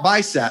work out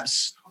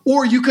biceps,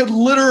 or you could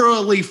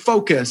literally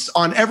focus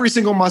on every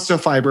single muscle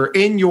fiber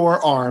in your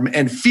arm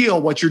and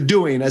feel what you're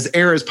doing as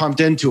air is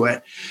pumped into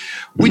it.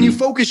 When you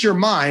focus your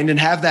mind and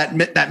have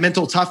that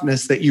mental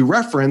toughness that you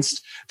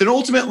referenced, then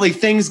ultimately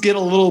things get a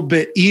little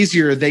bit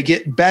easier. They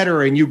get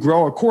better and you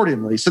grow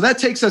accordingly. So that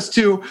takes us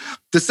to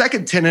the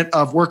second tenet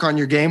of work on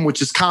your game,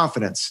 which is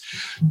confidence.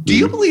 Do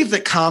you believe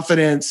that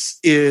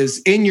confidence is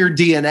in your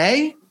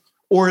DNA,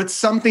 or it's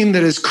something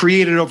that is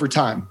created over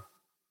time?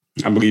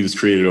 I believe it's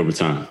created over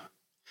time.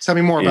 Tell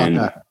me more about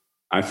that.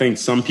 I think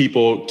some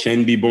people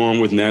can be born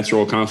with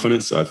natural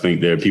confidence. I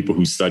think there are people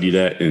who study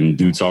that and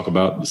do talk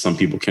about some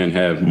people can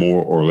have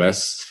more or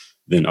less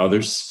than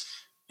others.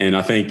 And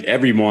I think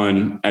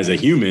everyone as a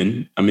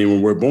human, I mean,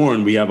 when we're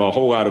born, we have a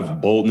whole lot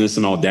of boldness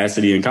and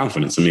audacity and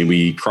confidence. I mean,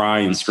 we cry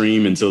and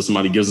scream until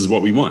somebody gives us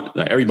what we want.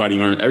 Like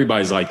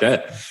everybody's like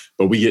that,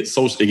 but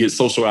it gets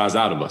socialized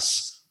out of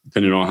us,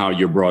 depending on how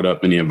you're brought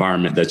up in the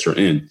environment that you're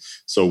in.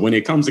 So when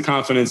it comes to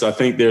confidence, I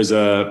think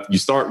you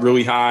start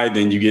really high,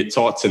 then you get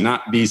taught to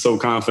not be so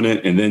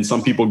confident. And then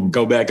some people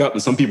go back up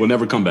and some people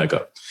never come back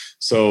up.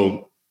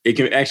 So it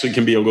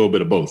can be a little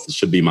bit of both. It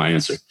should be my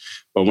answer.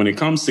 But when it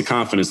comes to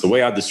confidence, the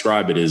way I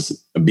describe it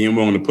is being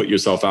willing to put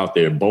yourself out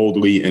there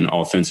boldly and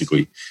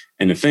authentically.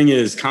 And the thing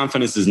is,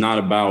 confidence is not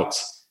about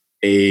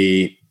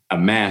a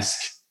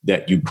mask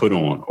that you put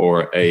on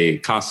or a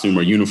costume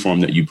or uniform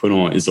that you put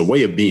on. It's a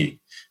way of being.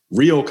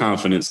 Real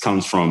confidence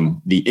comes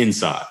from the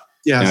inside.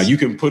 Yes. Now you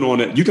can put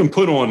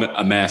on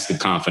a mask of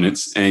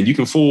confidence and you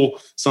can fool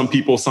some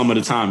people some of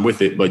the time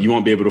with it, but you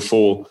won't be able to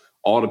fool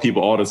all the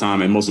people all the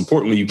time. And most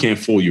importantly, you can't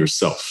fool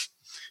yourself.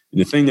 And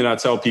the thing that I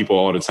tell people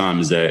all the time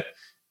is that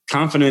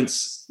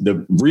confidence,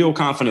 the real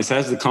confidence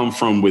has to come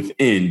from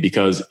within,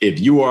 because if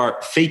you are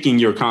faking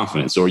your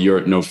confidence or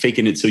you're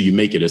faking it till you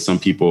make it, as some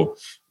people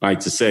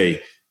like to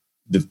say,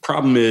 the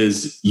problem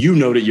is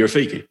that you're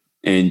faking.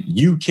 And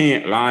you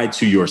can't lie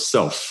to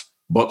yourself,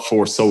 but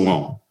for so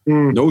long.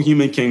 No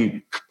human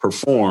can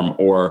perform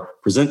or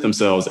present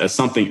themselves as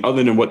something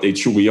other than what they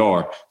truly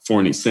are for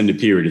an extended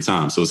period of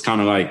time. So it's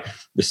kind of like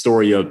the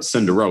story of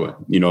Cinderella.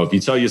 If you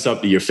tell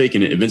yourself that you're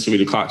faking it, eventually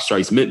the clock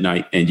strikes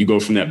midnight and you go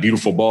from that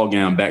beautiful ball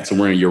gown back to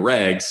wearing your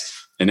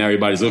rags. And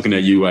everybody's looking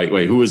at you like,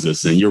 wait, who is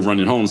this? And you're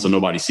running home so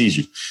nobody sees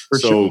you.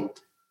 So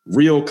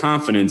real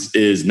confidence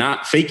is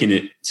not faking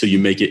it till you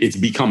make it. It's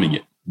becoming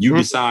it. You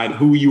decide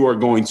who you are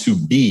going to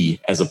be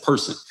as a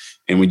person.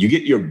 And when you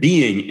get your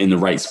being in the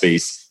right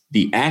space,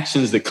 the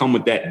actions that come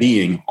with that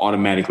being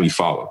automatically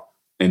follow.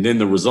 And then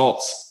the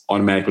results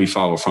automatically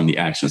follow from the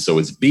action. So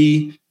it's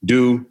be,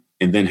 do,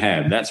 and then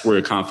have. That's where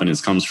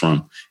confidence comes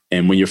from.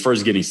 And when you're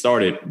first getting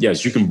started,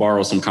 yes, you can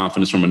borrow some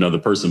confidence from another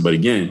person. But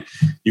again,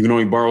 you can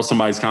only borrow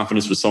somebody's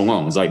confidence for so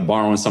long. It's like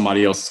borrowing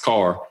somebody else's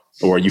car,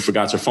 or you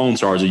forgot your phone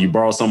charger, you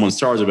borrow someone's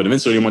charger, but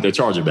eventually you want their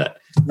charger back,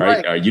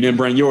 right? You didn't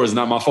bring yours,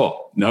 not my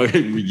fault. No,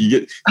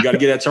 you got to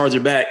get that charger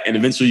back, and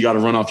eventually you got to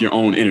run off your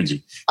own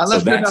energy. So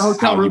that's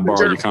how you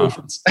borrow your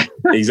confidence.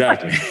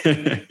 Exactly.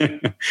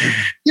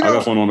 I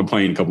left one on a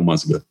plane a couple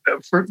months ago.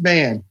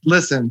 Man,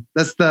 listen,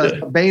 that's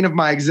the bane of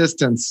my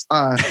existence.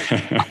 I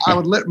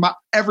would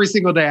every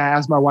single day I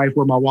ask my wife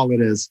where my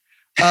wallet is.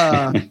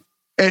 And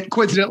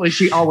coincidentally,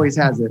 she always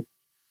has it.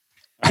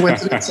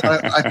 Coincidence?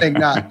 I think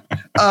not.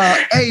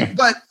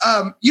 But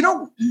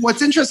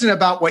what's interesting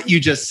about what you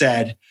just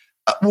said,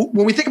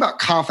 when we think about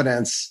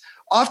confidence,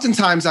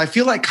 oftentimes I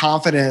feel like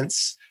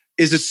confidence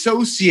is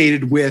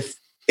associated with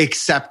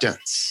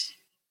acceptance.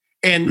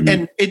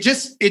 And it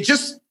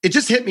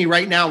just hit me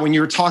right now when you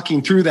were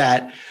talking through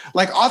that.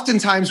 Like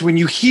oftentimes when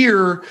you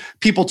hear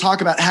people talk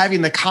about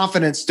having the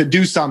confidence to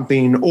do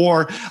something,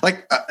 or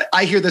like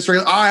I hear this,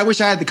 I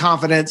wish I had the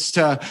confidence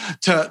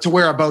to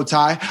wear a bow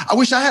tie. I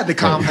wish I had the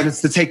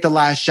confidence to take the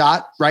last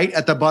shot right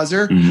at the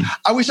buzzer.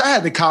 I wish I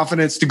had the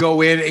confidence to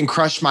go in and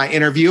crush my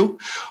interview.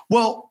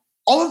 Well,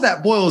 all of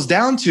that boils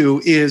down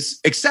to is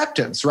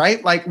acceptance,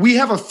 right? Like we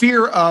have a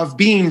fear of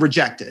being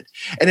rejected.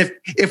 And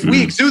if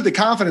we exude the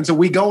confidence and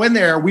we go in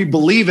there, we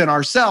believe in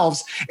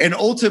ourselves, and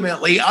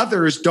ultimately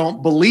others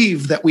don't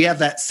believe that we have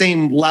that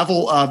same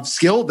level of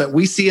skill that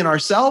we see in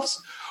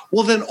ourselves,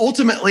 well, then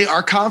ultimately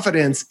our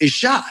confidence is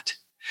shot.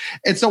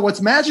 And so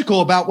what's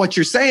magical about what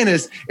you're saying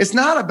is it's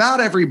not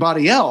about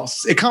everybody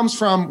else. It comes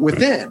from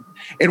within.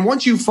 And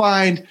once you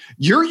find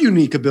your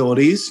unique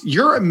abilities,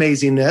 your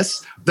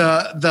amazingness,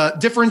 the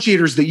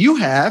differentiators that you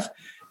have,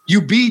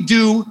 you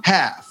do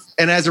have.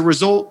 And as a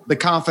result, the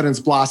confidence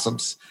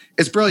blossoms.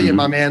 It's brilliant,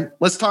 my man.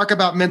 Let's talk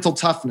about mental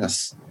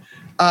toughness.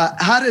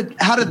 How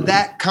did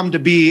that come to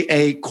be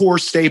a core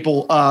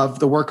staple of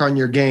the work on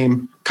your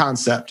game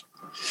concept?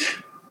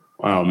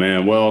 Wow,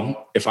 man.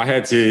 Well, if I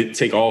had to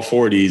take all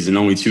 4 of these and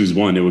only choose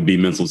one, it would be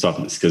mental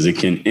toughness, because it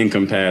can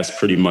encompass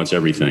pretty much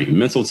everything.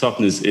 Mental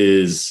toughness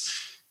is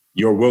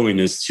your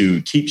willingness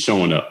to keep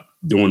showing up,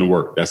 doing the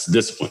work. That's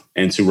discipline.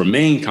 And to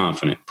remain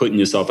confident, putting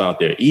yourself out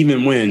there,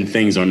 even when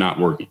things are not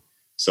working.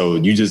 So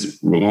you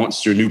just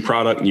launched your new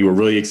product and you were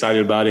really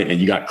excited about it,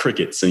 and you got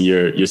crickets in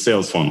your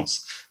sales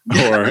funnels.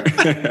 Or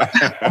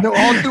no,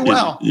 all too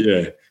well.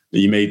 Yeah.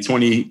 You made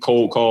 20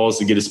 cold calls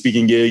to get a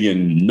speaking gig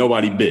and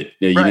nobody bid.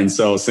 You didn't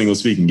sell a single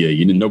speaking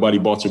gig. Nobody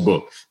bought your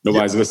book.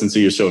 Nobody's listened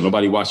to your show.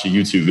 Nobody watched your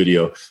YouTube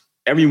video.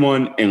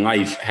 Everyone in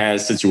life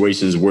has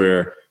situations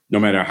where no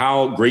matter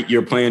how great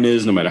your plan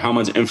is, no matter how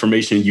much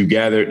information you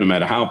gathered, no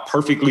matter how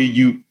perfectly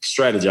you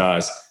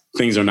strategize,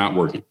 things are not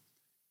working.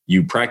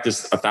 You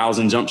practiced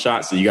 1,000 jump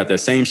shots and you got that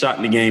same shot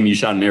in the game, you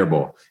shot an air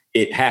ball.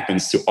 It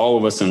happens to all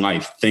of us in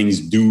life. Things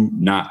do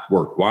not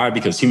work. Why?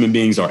 Because human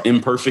beings are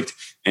imperfect,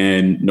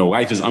 and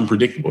life is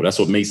unpredictable. That's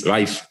what makes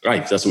life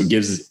life. That's what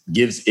gives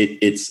it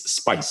its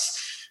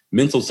spice.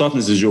 Mental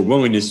toughness is your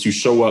willingness to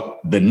show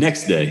up the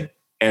next day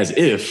as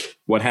if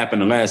what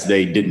happened the last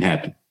day didn't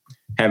happen.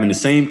 Having the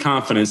same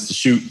confidence to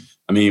shoot.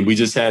 I mean, we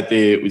just passed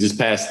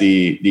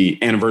the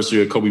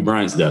anniversary of Kobe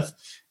Bryant's death.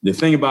 The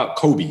thing about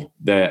Kobe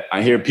that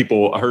I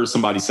heard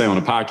somebody say on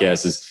a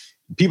podcast is,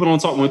 when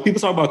people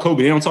talk about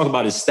Kobe, they don't talk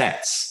about his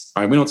stats.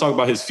 Right? We don't talk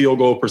about his field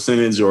goal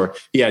percentage or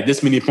he had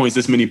this many points.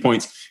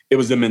 It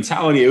was the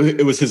mentality.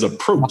 It was his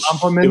approach.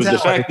 It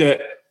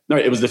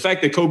was the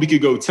fact that Kobe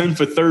could go 10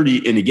 for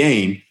 30 in a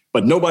game,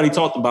 but nobody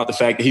talked about the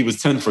fact that he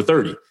was 10 for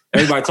 30.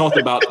 Everybody talked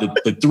about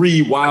the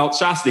 3 wild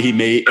shots that he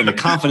made and the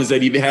confidence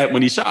that he had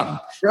when he shot them.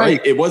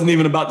 Right? It wasn't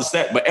even about the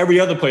stat, but every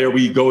other player,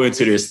 we go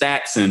into their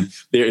stats and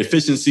their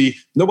efficiency.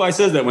 Nobody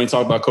says that when you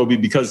talk about Kobe,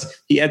 because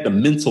he had the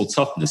mental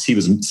toughness. He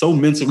was so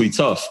mentally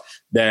tough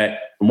that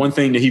one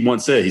thing that he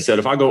once said, he said,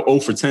 if I go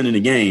 0 for 10 in a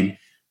game,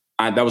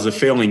 that was a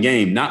failing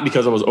game, not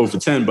because I was 0 for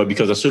 10, but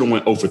because I should have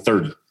went 0 for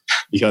 30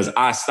 because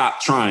I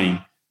stopped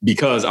trying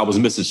because I was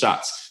missing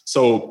shots.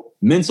 So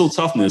mental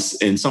toughness,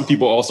 and some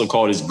people also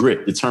call this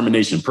grit,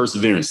 determination,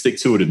 perseverance,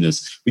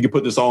 stick-to-itiveness. We can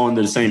put this all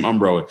under the same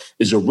umbrella.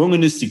 Is your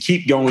willingness to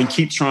keep going,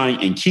 keep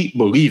trying, and keep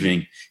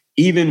believing,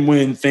 even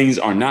when things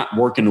are not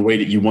working the way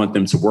that you want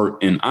them to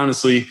work. And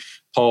honestly,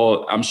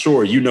 Paul, I'm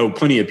sure you know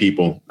plenty of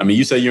people. I mean,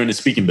 you say you're in the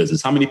speaking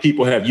business. How many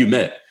people have you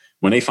met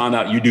when they found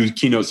out you do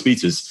keynote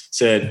speeches,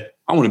 said,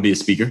 I want to be a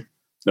speaker?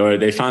 Or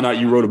they found out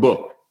you wrote a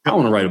book. I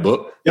want to write a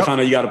book. They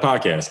found out you got a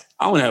podcast.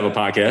 I want to have a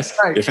podcast.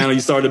 Right. They found out you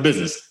started a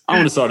business. I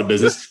want to start a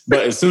business.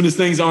 But as soon as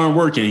things aren't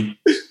working,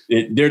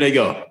 there they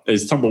go.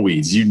 It's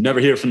tumbleweeds. You never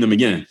hear from them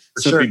again.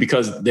 Simply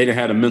because they didn't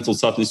have a mental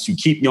toughness to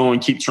keep going,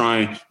 keep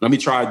trying. Let me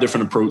try a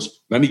different approach.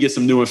 Let me get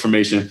some new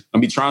information.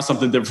 Let me try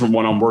something different from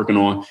what I'm working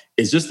on.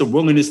 It's just the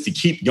willingness to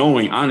keep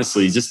going,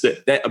 honestly. Just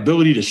that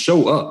ability to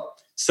show up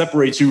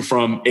separates you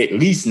from at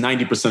least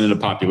 90% of the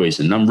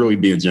population. And I'm really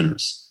being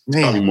generous. It's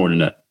probably more than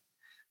that.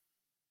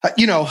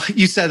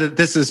 You said that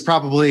this is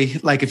probably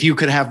like if you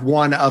could have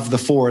one of the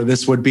 4,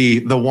 this would be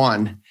the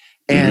one.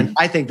 And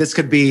I think this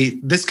could be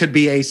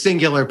a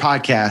singular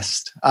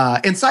podcast.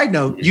 And side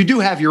note, you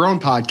do have your own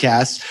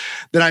podcast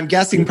that I'm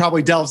guessing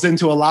probably delves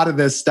into a lot of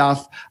this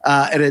stuff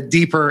in a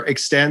deeper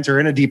extent.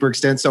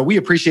 So we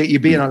appreciate you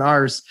being on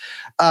ours.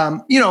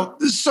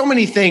 So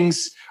many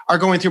things are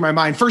going through my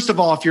mind. First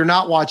of all, if you're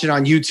not watching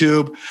on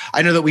YouTube,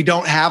 I know that we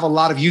don't have a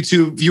lot of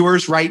YouTube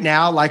viewers right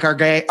now, like our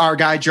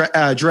guy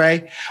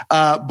Dre.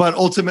 But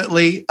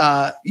ultimately,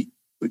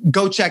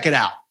 go check it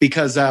out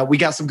because we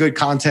got some good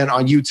content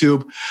on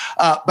YouTube.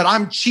 But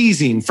I'm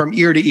cheesing from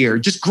ear to ear,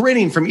 just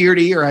grinning from ear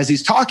to ear as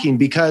he's talking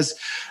because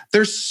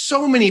there's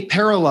so many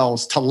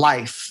parallels to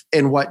life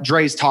in what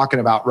Dre's talking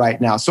about right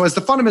now. So as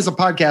the Fundamentalism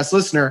Podcast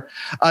listener,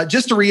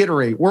 just to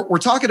reiterate, we're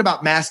talking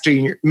about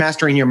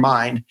mastering your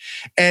mind.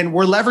 And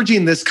we're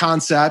leveraging this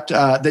concept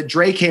that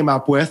Dre came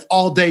up with,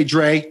 all day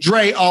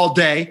Dre all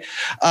day,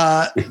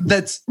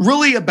 that's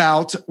really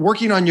about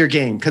working on your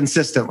game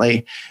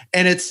consistently.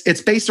 And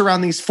it's based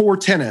around these 4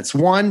 tenets.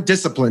 1,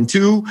 discipline.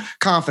 2,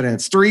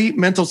 confidence. 3,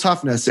 mental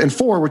toughness. And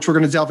 4, which we're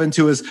going to delve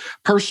into, is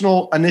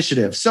personal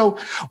initiative. So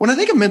when I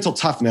think of mental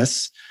toughness,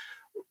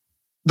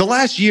 the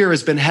last year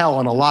has been hell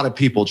on a lot of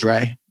people,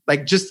 Dre,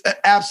 like just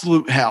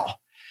absolute hell.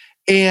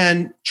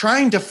 and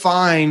trying to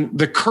find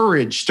the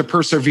courage to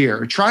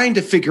persevere, trying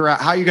to figure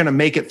out how you're going to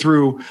make it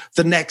through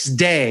the next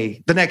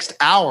day, the next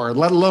hour,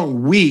 let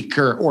alone week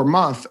or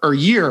month or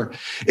year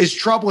is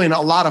troubling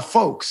a lot of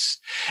folks.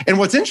 And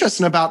what's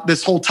interesting about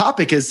this whole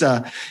topic is,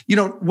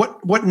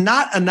 what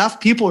not enough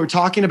people are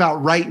talking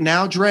about right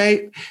now,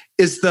 Dre,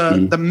 is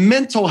the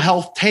mental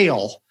health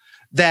tale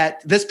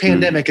that this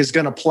pandemic is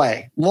going to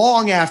play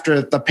long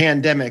after the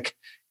pandemic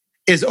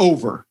is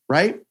over,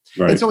 right?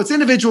 And so it's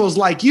individuals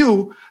like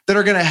you that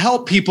are going to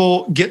help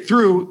people get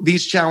through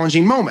these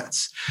challenging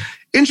moments.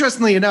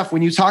 Interestingly enough,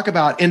 when you talk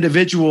about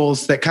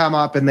individuals that come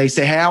up and they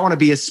say, hey, I want to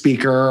be a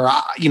speaker, or,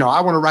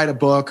 I want to write a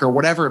book or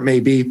whatever it may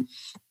be,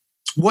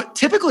 what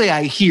typically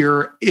I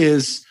hear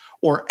is,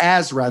 or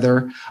as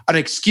rather, an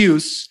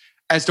excuse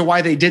as to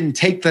why they didn't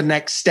take the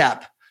next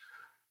step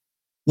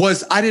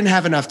was I didn't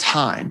have enough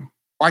time,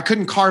 or I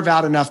couldn't carve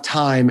out enough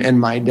time in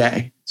my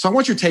day. So I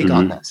want your take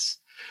on this.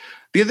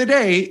 The other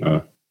day,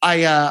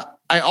 I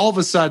all of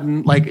a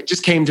sudden, it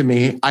just came to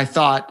me. I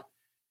thought,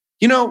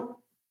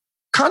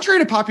 contrary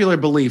to popular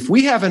belief,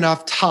 we have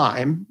enough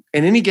time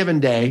in any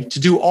given day to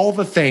do all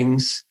the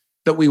things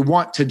that we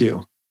want to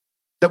do,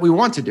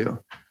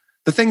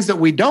 The things that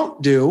we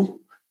don't do,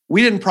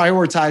 we didn't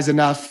prioritize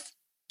enough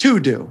to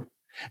do.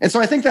 And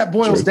so I think that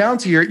boils down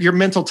to your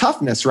mental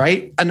toughness,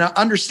 right? And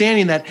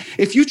understanding that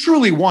if you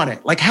truly want it,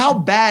 how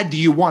bad do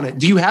you want it?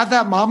 Do you have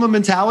that mama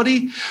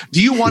mentality?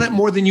 Do you want it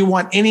more than you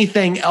want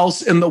anything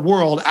else in the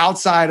world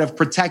outside of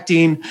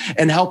protecting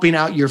and helping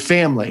out your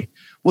family?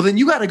 Well, then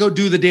you got to go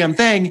do the damn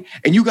thing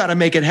and you got to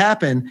make it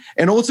happen.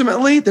 And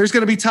ultimately, there's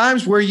going to be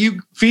times where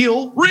you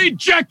feel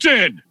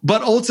rejected.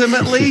 But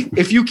ultimately,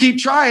 if you keep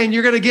trying,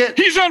 you're going to get...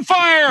 He's on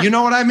fire. You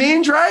know what I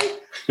mean, Dre?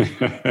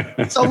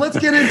 So let's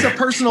get into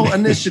personal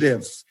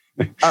initiative.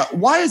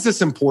 Why is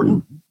this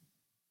important?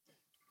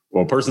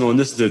 Well, personal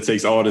initiative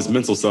takes all this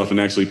mental stuff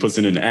and actually puts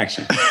it into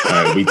action.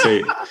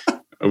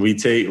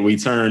 We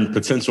turn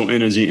potential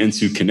energy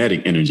into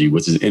kinetic energy,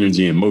 which is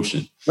energy in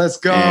motion. Let's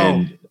go.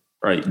 And,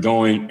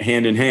 going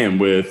hand in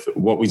hand with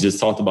what we just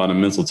talked about in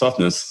mental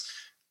toughness.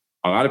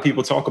 A lot of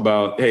people talk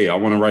about, hey, I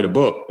want to write a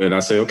book. And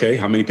I say, okay,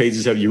 how many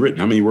pages have you written?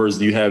 How many words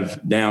do you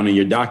have down in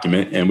your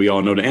document? And we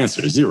all know the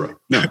answer is 0.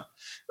 No.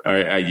 All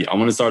right, I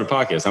want to start a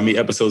podcast. How many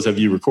episodes have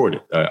you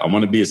recorded? I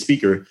want to be a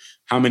speaker.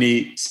 How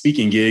many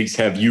speaking gigs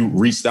have you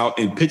reached out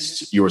and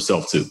pitched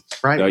yourself to?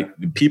 Right.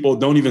 People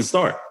don't even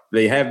start.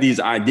 They have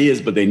these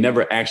ideas, but they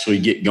never actually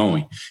get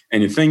going.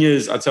 And the thing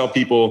is, I tell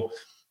people,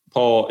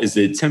 Paul, is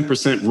the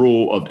 10%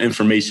 rule of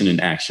information and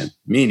action,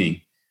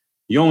 meaning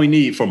you only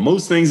need, for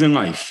most things in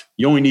life,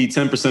 you only need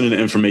 10% of the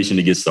information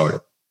to get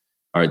started.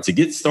 All right, to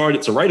get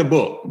started, to write a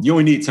book, you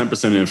only need 10%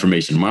 of the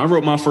information. When I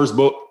wrote my first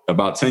book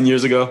about 10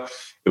 years ago,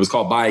 it was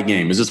called Buy a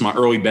Game. It's just my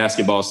early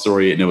basketball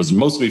story. And it was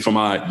mostly for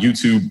my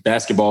YouTube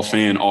basketball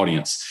fan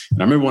audience. And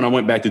I remember when I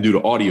went back to do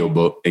the audio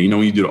book, and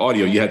when you do the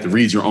audio, you have to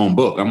read your own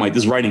book. I'm like,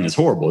 this writing is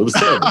horrible. It was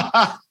terrible.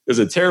 It was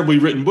a terribly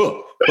written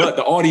book, but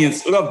the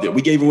audience loved it.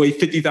 We gave away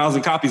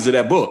 50,000 copies of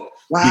that book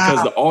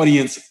because the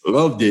audience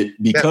loved it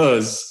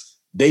because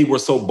they were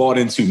so bought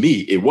into me.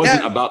 It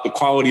wasn't about the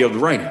quality of the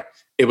writing.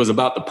 It was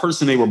about the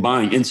person they were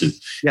buying into.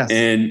 Yes.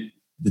 And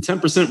the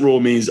 10% rule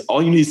means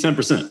all you need is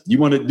 10%. You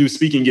want to do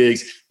speaking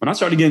gigs. When I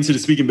started getting into the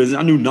speaking business,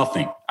 I knew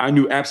nothing. I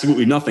knew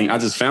absolutely nothing. I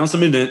just found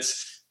some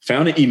events,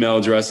 found an email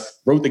address,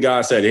 wrote the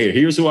guy, said, hey,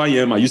 here's who I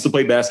am. I used to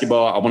play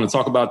basketball. I want to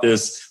talk about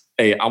this.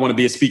 Hey, I want to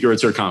be a speaker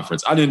at your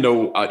conference. I didn't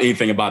know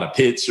anything about a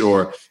pitch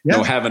or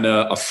having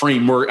a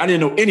framework. I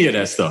didn't know any of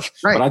that stuff,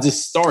 but I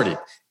just started.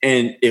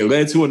 And it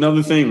led to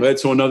another thing, led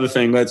to another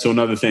thing, led to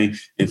another thing,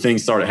 and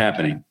things started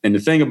happening. And the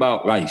thing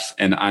about life,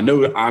 and I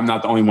know that I'm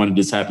not the only one that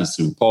this happens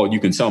to, Paul, you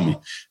can tell me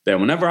that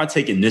whenever I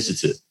take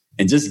initiative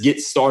and just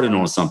get started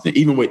on something,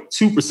 even with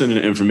 2% of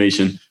the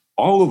information,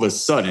 all of a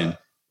sudden,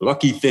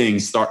 lucky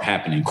things start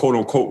happening, quote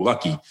unquote,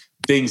 lucky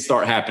things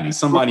start happening.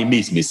 Somebody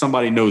meets me,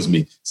 somebody knows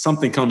me,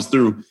 something comes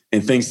through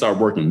and things start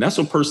working. That's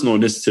what personal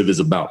initiative is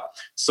about.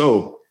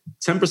 So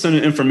 10%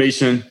 of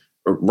information,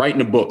 writing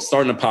a book,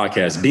 starting a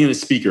podcast, being a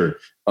speaker,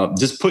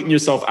 just putting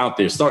yourself out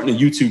there, starting a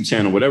YouTube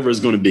channel, whatever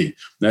it's going to be.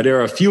 Now, there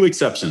are a few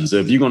exceptions.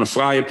 If you're going to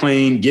fly a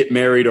plane, get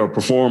married, or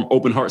perform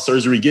open heart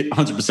surgery, get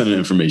 100% of the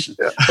information.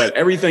 Yeah. But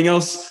everything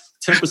else,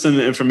 10% of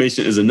the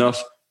information is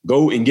enough.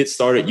 Go and get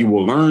started. You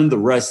will learn the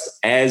rest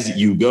as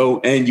you go.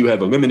 And you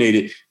have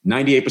eliminated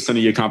 98% of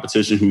your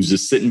competition who's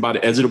just sitting by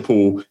the edge of the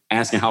pool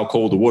asking how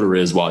cold the water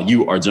is while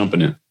you are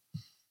jumping in.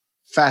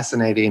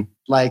 Fascinating.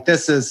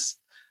 This is...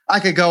 I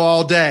could go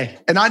all day.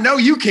 And I know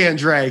you can,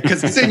 Dre,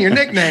 because it's in your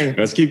nickname.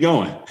 Let's keep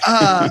going.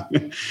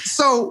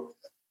 So,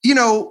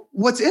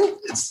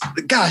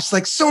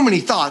 so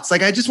many thoughts.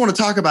 I just want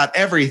to talk about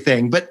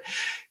everything. But,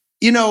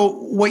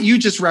 what you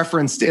just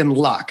referenced in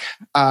luck.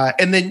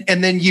 And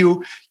then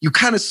you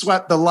kind of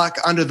swept the luck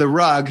under the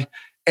rug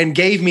and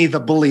gave me the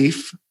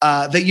belief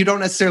that you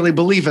don't necessarily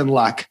believe in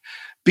luck.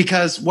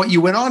 Because what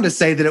you went on to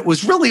say that it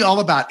was really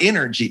all about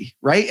energy,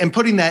 right? And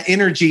putting that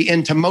energy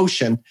into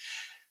motion.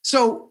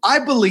 So I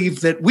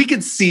believe that we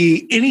could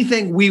see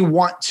anything we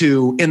want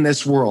to in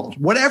this world.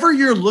 Whatever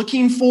you're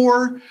looking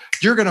for,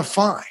 you're going to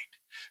find.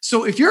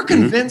 So if you're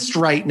convinced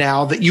right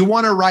now that you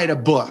want to write a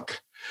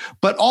book,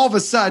 but all of a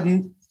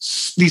sudden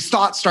these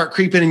thoughts start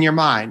creeping in your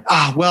mind.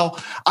 Well,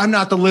 I'm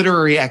not the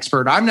literary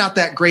expert. I'm not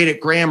that great at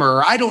grammar.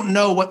 Or I don't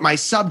know what my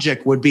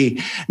subject would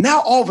be.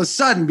 Now, all of a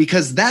sudden,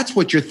 because that's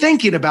what you're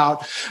thinking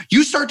about,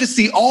 you start to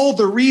see all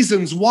the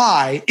reasons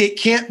why it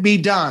can't be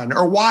done,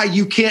 or why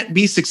you can't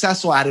be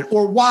successful at it,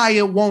 or why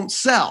it won't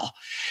sell.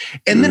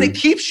 And then it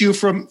keeps you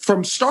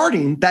from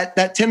starting that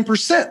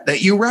 10%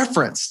 that you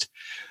referenced.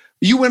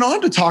 You went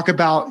on to talk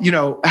about,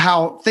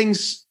 how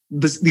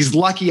these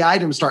lucky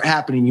items start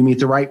happening. You meet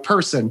the right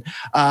person,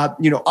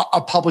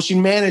 a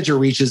publishing manager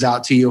reaches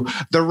out to you,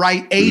 the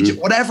right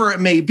agent, whatever it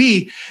may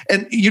be.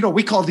 And,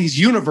 we call these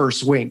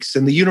universe winks,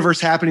 and the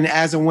universe happening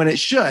as and when it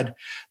should.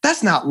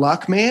 That's not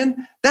luck,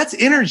 man. That's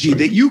energy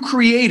that you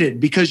created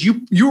because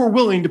you were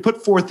willing to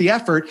put forth the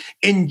effort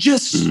in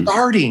just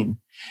starting.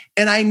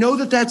 And I know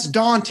that that's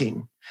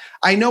daunting.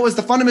 I know as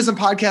the Fundamentalism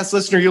Podcast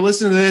listener, you're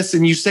listening to this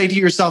and you say to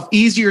yourself,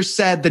 easier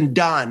said than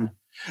done.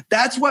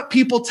 That's what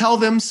people tell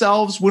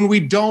themselves when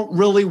we don't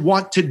really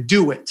want to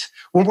do it,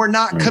 when we're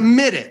not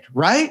committed,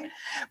 right?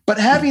 But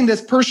having this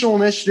personal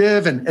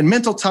initiative and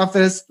mental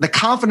toughness, the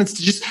confidence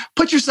to just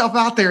put yourself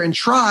out there and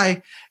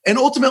try, and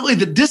ultimately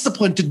the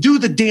discipline to do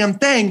the damn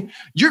thing,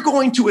 you're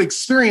going to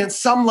experience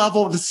some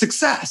level of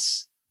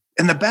success.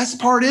 And the best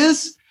part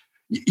is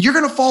you're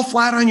going to fall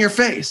flat on your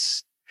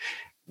face.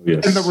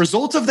 Yes. And the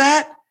result of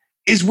that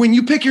is when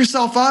you pick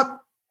yourself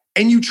up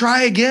and you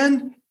try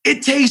again,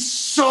 it tastes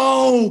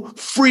so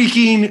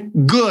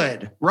freaking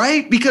good,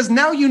 right? Because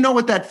now you know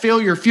what that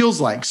failure feels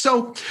like.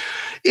 So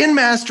in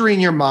mastering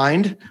your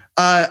mind,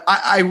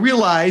 I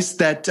realized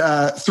that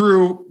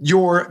through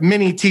your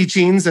many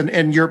teachings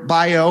and your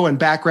bio and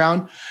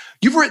background,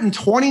 you've written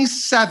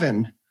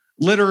 27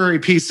 literary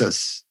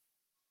pieces.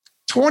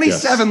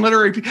 27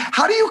 literary pieces.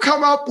 How do you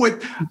come up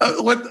with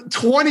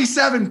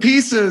 27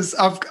 pieces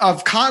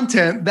of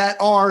content that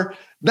are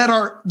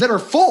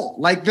full,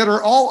 like that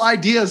are all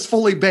ideas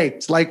fully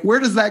baked? Like, where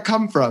does that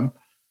come from?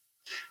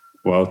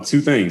 Well,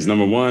 two things.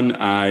 Number one,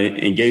 I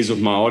engage with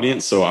my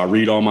audience. So I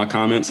read all my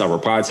comments. I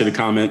reply to the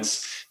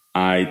comments.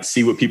 I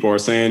see what people are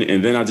saying,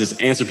 and then I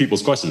just answer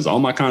people's questions. All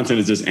my content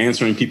is just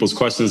answering people's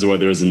questions,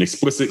 whether it's an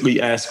explicitly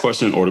asked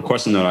question or the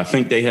question that I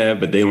think they have,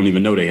 but they don't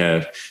even know they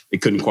have. They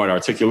couldn't quite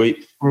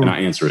articulate, and I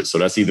answer it. So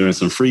that's either in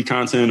some free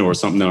content or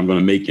something that I'm going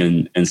to make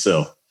and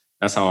sell.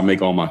 That's how I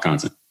make all my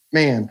content.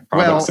 Man,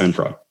 products and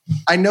product.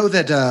 I know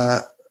that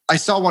I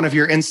saw one of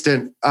your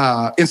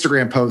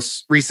Instagram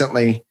posts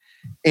recently,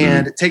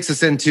 and it takes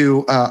us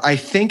into, I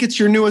think it's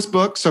your newest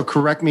book, so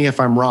correct me if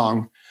I'm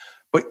wrong,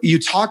 but you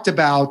talked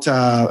about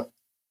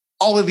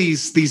all of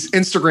these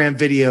Instagram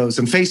videos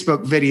and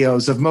Facebook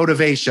videos of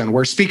motivation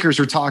where speakers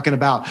are talking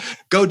about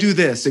go do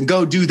this and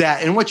go do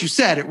that. And what you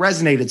said, it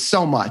resonated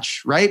so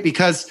much, right?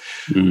 Because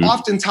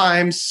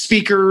oftentimes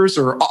speakers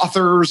or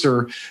authors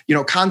or,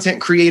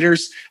 content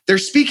creators, they're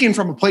speaking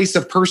from a place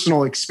of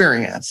personal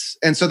experience.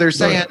 And so they're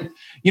saying,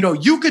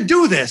 you could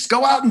do this,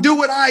 go out and do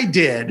what I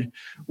did.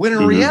 When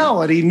in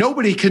reality,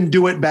 nobody can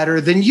do it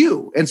better than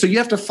you. And so you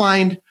have to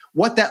find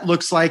what that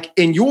looks like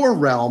in your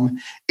realm.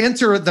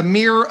 Enter The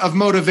Mirror of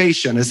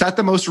Motivation. Is that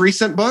the most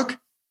recent book?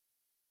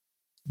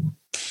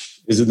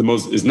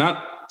 It's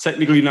not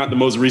technically not the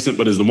most recent,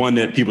 but is the one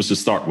that people should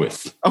start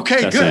with.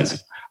 Okay, That's good.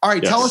 it. All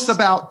right, yes. Tell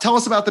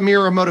us about The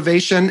Mirror of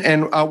Motivation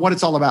and what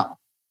it's all about.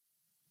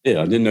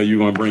 Yeah, I didn't know you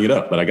were going to bring it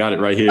up, but I got it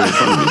right here in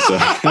front of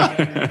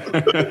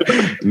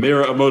me. So,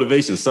 Mirror of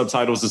Motivation,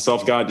 subtitles, the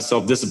self-guide to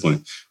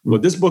self-discipline.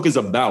 What this book is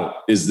about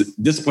is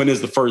discipline is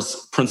the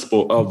first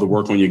principle of the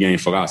Work on Your Game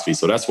philosophy.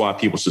 So that's why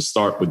people should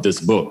start with this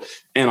book.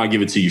 And I'll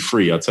give it to you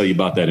free. I'll tell you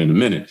about that in a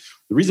minute.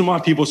 The reason why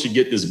people should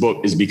get this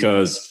book is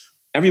because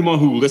everyone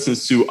who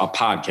listens to a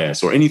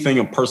podcast or anything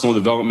of personal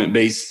development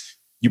based,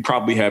 you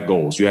probably have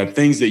goals. You have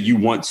things that you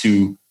want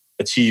to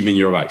achieve in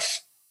your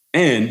life.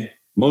 And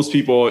most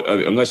people,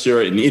 unless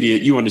you're an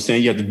idiot, you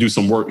understand you have to do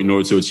some work in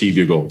order to achieve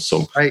your goals.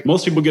 So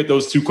Most people get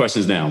those two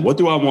questions down. What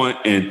do I want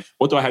and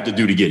what do I have to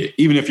do to get it?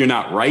 Even if you're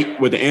not right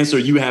with the answer,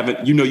 you have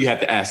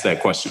to ask that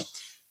question.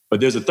 But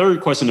there's a third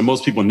question that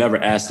most people never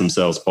ask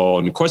themselves, Paul.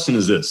 And the question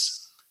is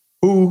this: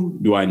 who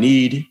do I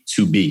need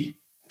to be?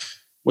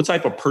 What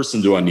type of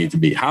person do I need to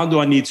be? How do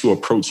I need to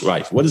approach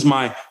life? What does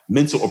my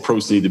mental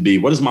approach need to be?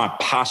 What does my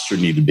posture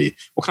need to be?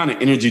 What kind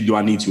of energy do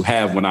I need to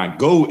have when I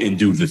go and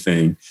do the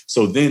thing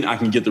so then I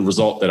can get the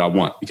result that I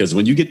want? Because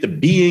when you get the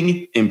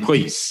being in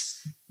place,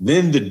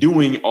 then the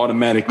doing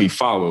automatically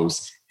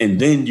follows and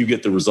then you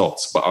get the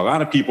results. But a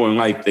lot of people in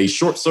life, they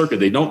short circuit.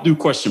 They don't do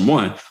question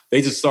one.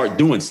 They just start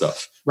doing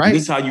stuff. Right. And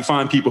this is how you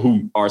find people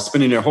who are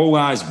spending their whole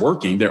lives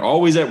working. They're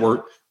always at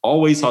work,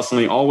 always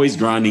hustling, always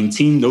grinding,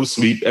 team, no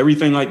sleep,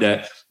 everything like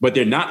that. But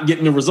they're not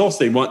getting the results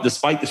they want,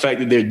 despite the fact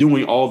that they're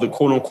doing all the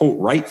quote unquote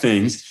right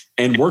things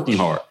and working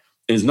hard.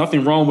 And there's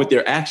nothing wrong with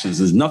their actions.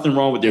 There's nothing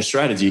wrong with their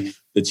strategy.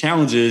 The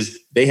challenge is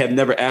they have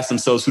never asked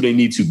themselves who they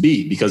need to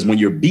be, because when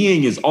your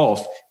being is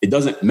off, it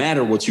doesn't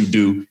matter what you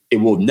do. It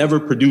will never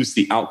produce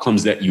the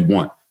outcomes that you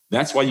want.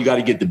 That's why you got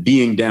to get the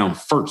being down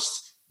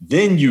first.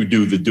 Then you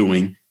do the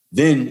doing.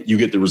 Then you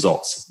get the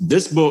results.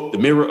 This book, The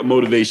Mirror of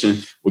Motivation,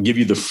 will give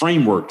you the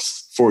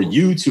frameworks for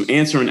you to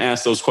answer and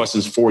ask those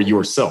questions for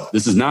yourself.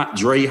 This is not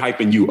Dre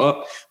hyping you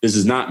up. This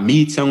is not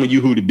me telling you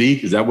who to be,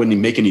 because that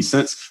wouldn't make any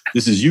sense.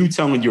 This is you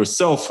telling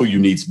yourself who you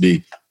need to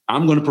be.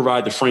 I'm going to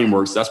provide the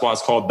frameworks. That's why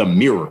it's called The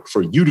Mirror,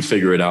 for you to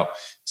figure it out.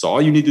 So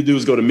all you need to do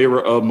is go to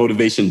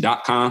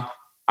mirrorofmotivation.com.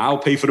 I'll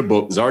pay for the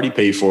book. It's already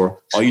paid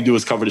for. All you do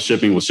is cover the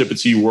shipping. We'll ship it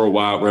to you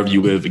worldwide, wherever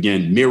you live.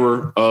 Again,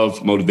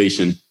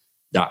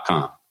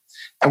 mirrorofmotivation.com.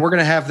 And we're going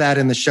to have that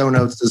in the show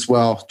notes as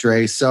well,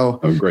 Dre. So,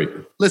 great.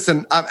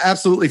 Listen, I'm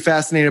absolutely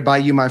fascinated by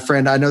you, my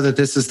friend. I know that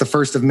this is the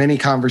first of many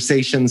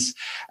conversations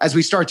as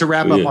we start to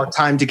wrap up our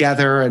time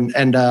together. And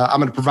I'm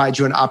going to provide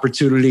you an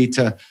opportunity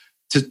to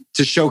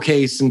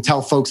showcase and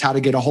tell folks how to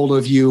get a hold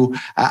of you,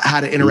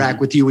 how to interact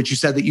with you, which you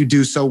said that you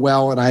do so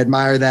well. And I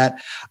admire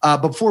that.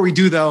 Before we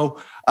do, though,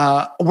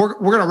 we're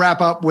going to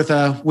wrap up with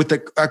a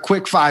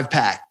quick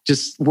 5-pack,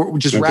 just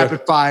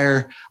rapid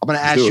fire. I'm going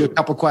to ask you a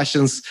couple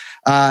questions,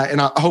 and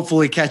I'll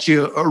hopefully catch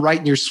you right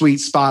in your sweet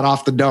spot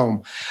off the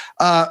dome.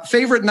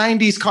 Favorite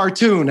 90s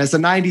cartoon as a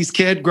 90s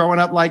kid growing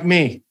up like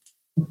me?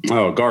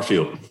 Oh,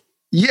 Garfield.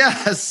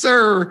 Yes,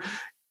 sir.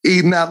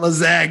 Eating that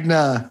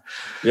lasagna.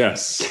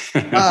 Yes.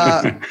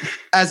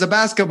 As a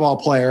basketball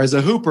player, as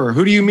a hooper,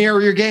 who do you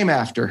mirror your game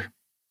after?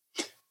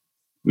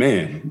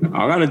 Man,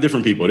 a lot of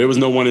different people. There was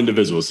no one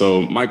individual. So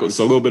a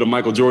little bit of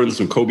Michael Jordan,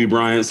 some Kobe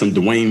Bryant, some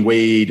Dwayne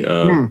Wade,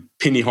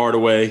 Penny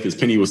Hardaway, because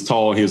Penny was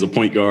tall. He was a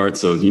point guard.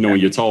 So, when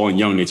you're tall and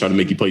young, they try to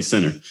make you play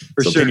center.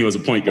 So Penny was a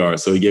point guard.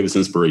 So he gave us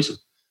inspiration.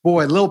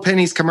 Boy, Lil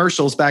Penny's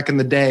commercials back in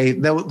the day,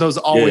 those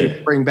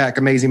always bring back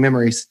amazing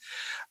memories.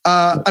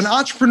 An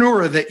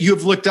entrepreneur that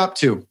you've looked up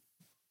to?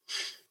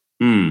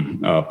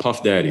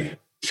 Puff Daddy,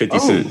 50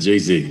 Cent,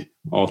 Jay-Z,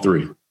 all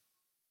three.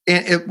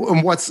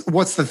 And what's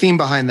the theme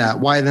behind that?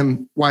 Why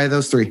them? Why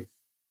those three?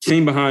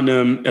 Theme behind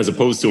them, as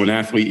opposed to an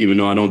athlete, even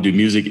though I don't do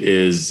music,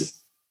 is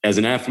as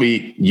an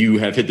athlete, you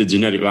have hit the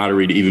genetic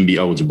lottery to even be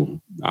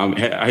eligible.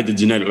 I hit the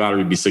genetic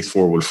lottery to be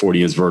 6'4" with a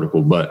 40-inch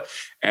vertical. But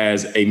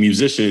as a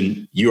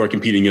musician, you are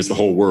competing against the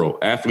whole world.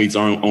 Athletes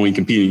aren't only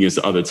competing against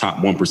the other top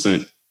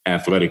 1%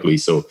 athletically.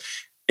 So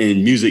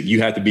in music,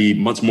 you have to be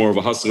much more of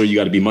a hustler. You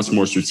got to be much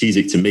more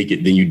strategic to make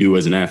it than you do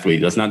as an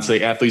athlete. That's not to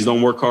say athletes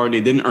don't work hard and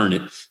they didn't earn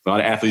it. A lot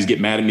of athletes get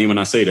mad at me when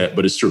I say that,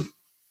 but it's true.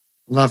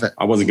 Love it.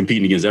 I wasn't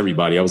competing against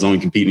everybody. I was only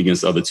competing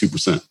against the other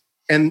 2%.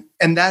 And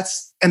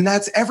that's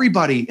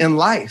everybody in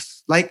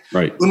life. Like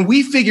right. When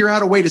we figure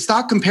out a way to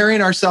stop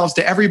comparing ourselves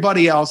to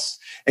everybody else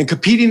and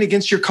competing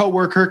against your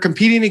coworker,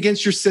 competing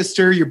against your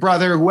sister, your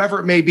brother, whoever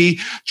it may be,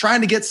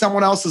 trying to get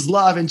someone else's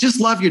love and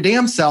just love your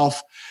damn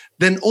self,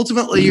 then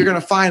ultimately you're going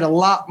to find a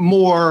lot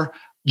more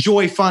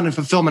joy, fun, and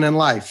fulfillment in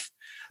life.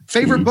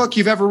 Favorite book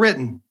you've ever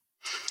written?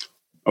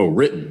 Oh,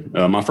 written.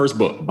 My first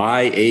book,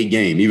 By a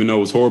Game. Even though it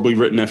was horribly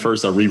written at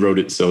first, I rewrote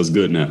it, so it's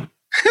good now.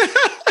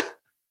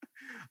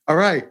 All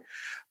right.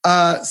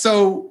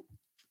 So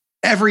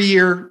every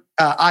year,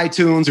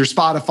 iTunes or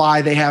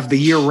Spotify, they have the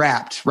year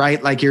wrapped,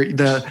 right? Like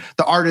the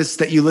artists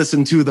that you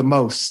listen to the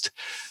most.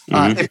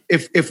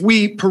 If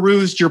we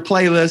perused your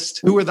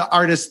playlist, who are the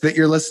artists that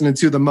you're listening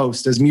to the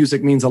most, as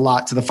music means a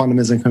lot to the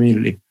Fundamentalism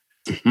community?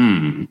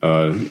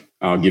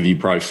 I'll give you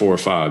probably 4 or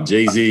 5.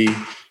 Jay-Z,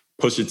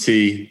 Pusha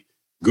T,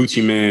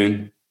 Gucci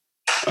Mane,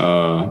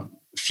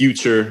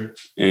 Future,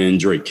 and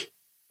Drake.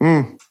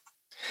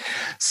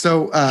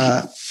 So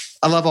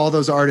I love all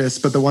those artists,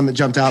 but the one that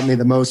jumped out at me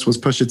the most was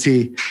Pusha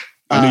T.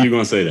 I knew you were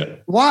going to say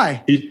that.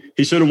 Why?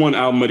 He should have won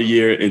Album of the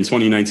Year in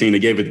 2019. They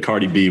gave it to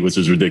Cardi B, which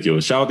was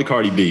ridiculous. Shout out to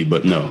Cardi B,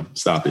 but no,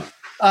 stop it.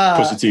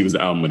 Pusha T was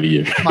the Album of the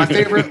Year. my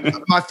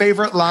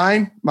favorite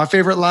line.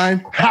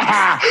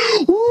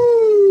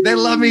 Woo, they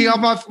love me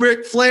on my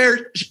Ric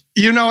Flair.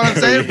 You know what I'm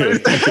saying?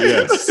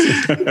 Yes.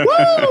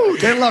 Woo,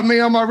 they love me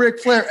on my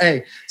Ric Flair.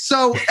 Hey,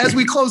 so as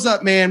we close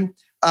up, man,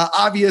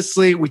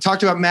 obviously, we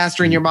talked about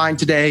mastering your mind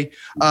today.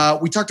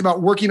 We talked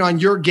about working on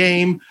your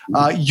game,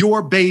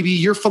 your baby,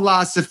 your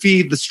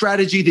philosophy, the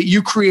strategy that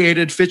you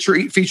created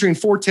featuring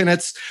 4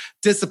 tenets: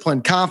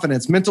 discipline,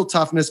 confidence, mental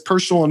toughness,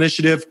 personal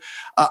initiative.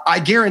 I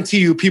guarantee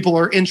you people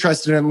are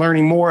interested in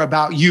learning more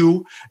about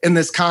you in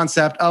this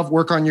concept of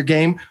work on your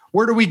game.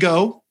 Where do we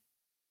go?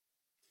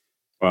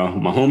 Well,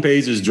 my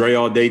homepage is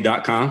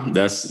dreallday.com.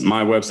 That's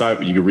my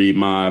website. You can read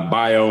my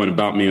bio and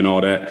about me and all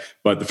that.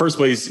 But the first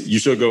place you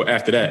should go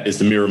after that is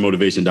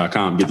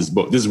themirrormotivation.com. Get this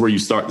book. This is where you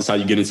start. This is how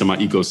you get into my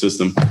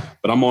ecosystem.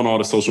 But I'm on all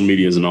the social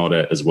medias and all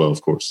that as well,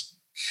 of course.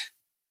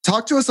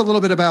 Talk to us a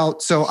little bit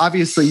about, so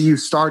obviously you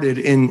started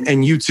in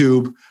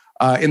YouTube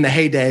in the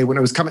heyday when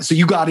it was coming. So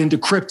you got into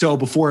crypto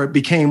before it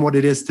became what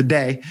it is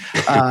today.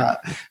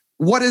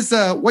 What's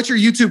your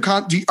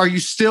YouTube are you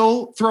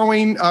still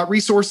throwing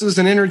resources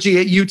and energy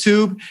at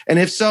YouTube? And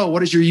if so,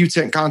 what is your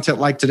YouTube content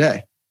like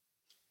today?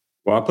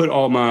 Well, I put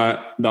all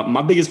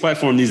my biggest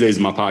platform these days is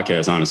my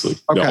podcast, honestly,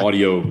 the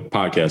audio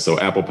podcast. So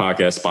Apple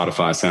Podcasts,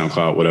 Spotify,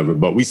 SoundCloud, whatever.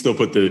 But we still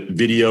put the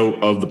video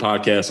of the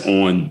podcast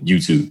on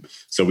YouTube.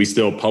 So we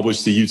still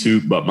publish to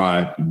YouTube. But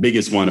my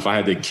biggest one, if I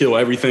had to kill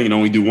everything and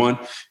only do one,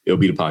 it'll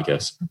be the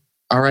podcast.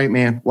 All right,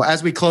 man. Well,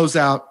 as we close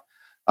out,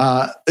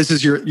 this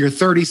is your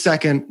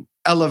 30-second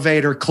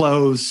elevator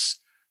close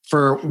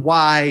for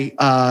why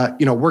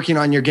working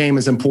on your game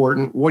is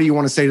important. What do you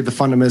want to say to the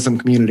Fundamism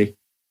community?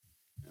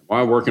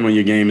 Why working on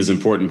your game is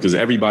important because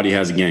everybody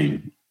has a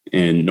game.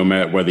 And no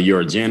matter whether you're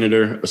a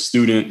janitor, a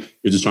student,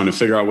 you're just trying to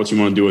figure out what you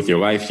want to do with your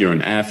life. You're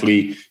an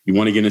athlete. You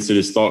want to get into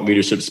this thought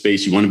leadership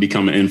space. You want to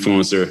become an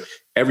influencer.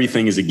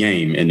 Everything is a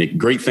game. And the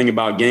great thing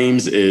about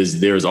games is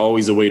there's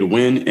always a way to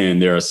win.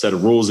 And there are a set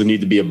of rules that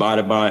need to be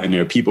abided by. And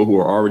there are people who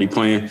are already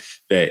playing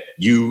that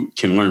you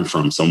can learn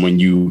from. So when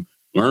you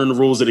learn the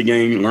rules of the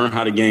game, learn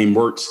how the game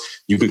works,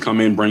 you can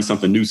come in, bring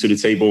something new to the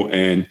table.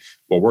 And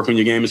work on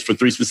your game is for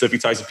 3 specific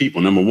types of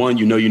people. Number 1,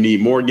 you need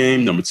more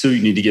game. Number 2,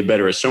 you need to get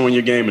better at showing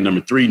your game. And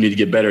number 3, you need to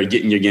get better at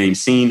getting your game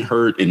seen,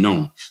 heard, and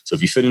known. So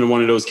if you fit into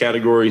one of those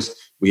categories,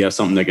 we have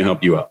something that can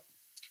help you out.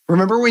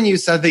 Remember when you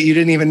said that you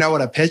didn't even know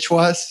what a pitch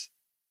was?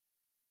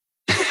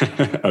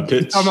 A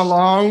pitch? Come a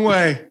long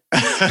way.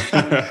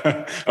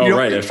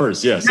 Right. At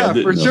first, yes. Yeah,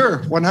 for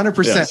sure.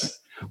 100%. Yes.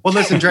 Well,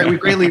 listen, Dre, we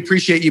greatly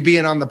appreciate you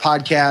being on the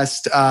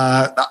podcast.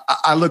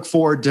 I look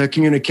forward to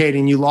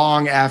communicating you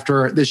long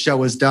after this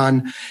show is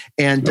done.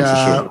 And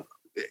sure.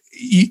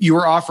 You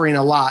are offering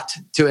a lot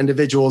to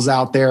individuals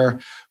out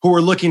there who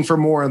are looking for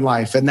more in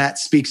life. And that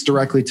speaks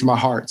directly to my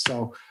heart.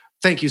 So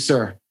thank you,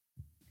 sir.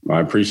 Well,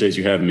 I appreciate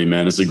you having me,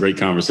 man. It's a great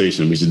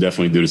conversation. We should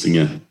definitely do this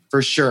again.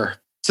 For sure.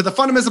 To the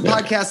Fundamism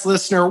podcast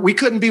listener, we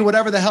couldn't be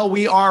whatever the hell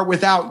we are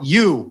without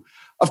you.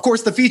 Of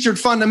course, the featured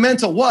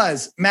fundamental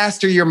was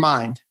master your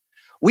mind.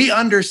 We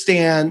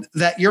understand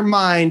that your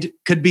mind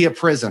could be a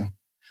prison.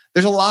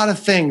 There's a lot of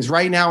things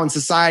right now in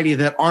society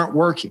that aren't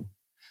working.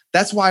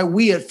 That's why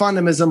we at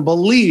Fundamism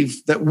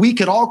believe that we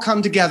could all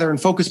come together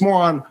and focus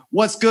more on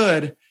what's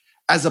good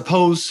as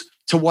opposed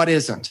to what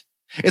isn't.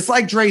 It's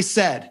like Dre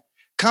said,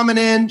 coming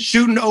in,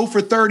 shooting 0 for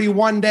 30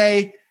 one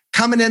day,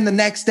 coming in the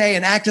next day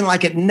and acting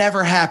like it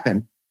never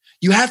happened.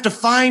 You have to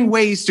find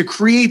ways to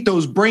create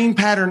those brain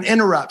pattern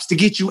interrupts to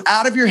get you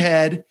out of your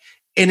head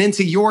and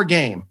into your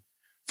game.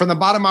 From the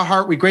bottom of my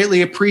heart, we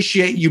greatly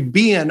appreciate you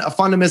being a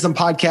Fundamism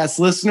podcast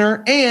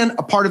listener and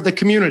a part of the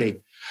community.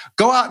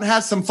 Go out and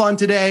have some fun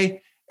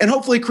today and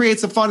hopefully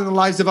create some fun in the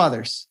lives of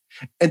others.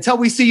 Until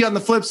we see you on the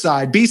flip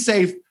side, be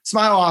safe,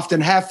 smile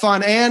often, have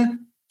fun, and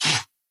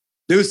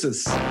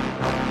deuces.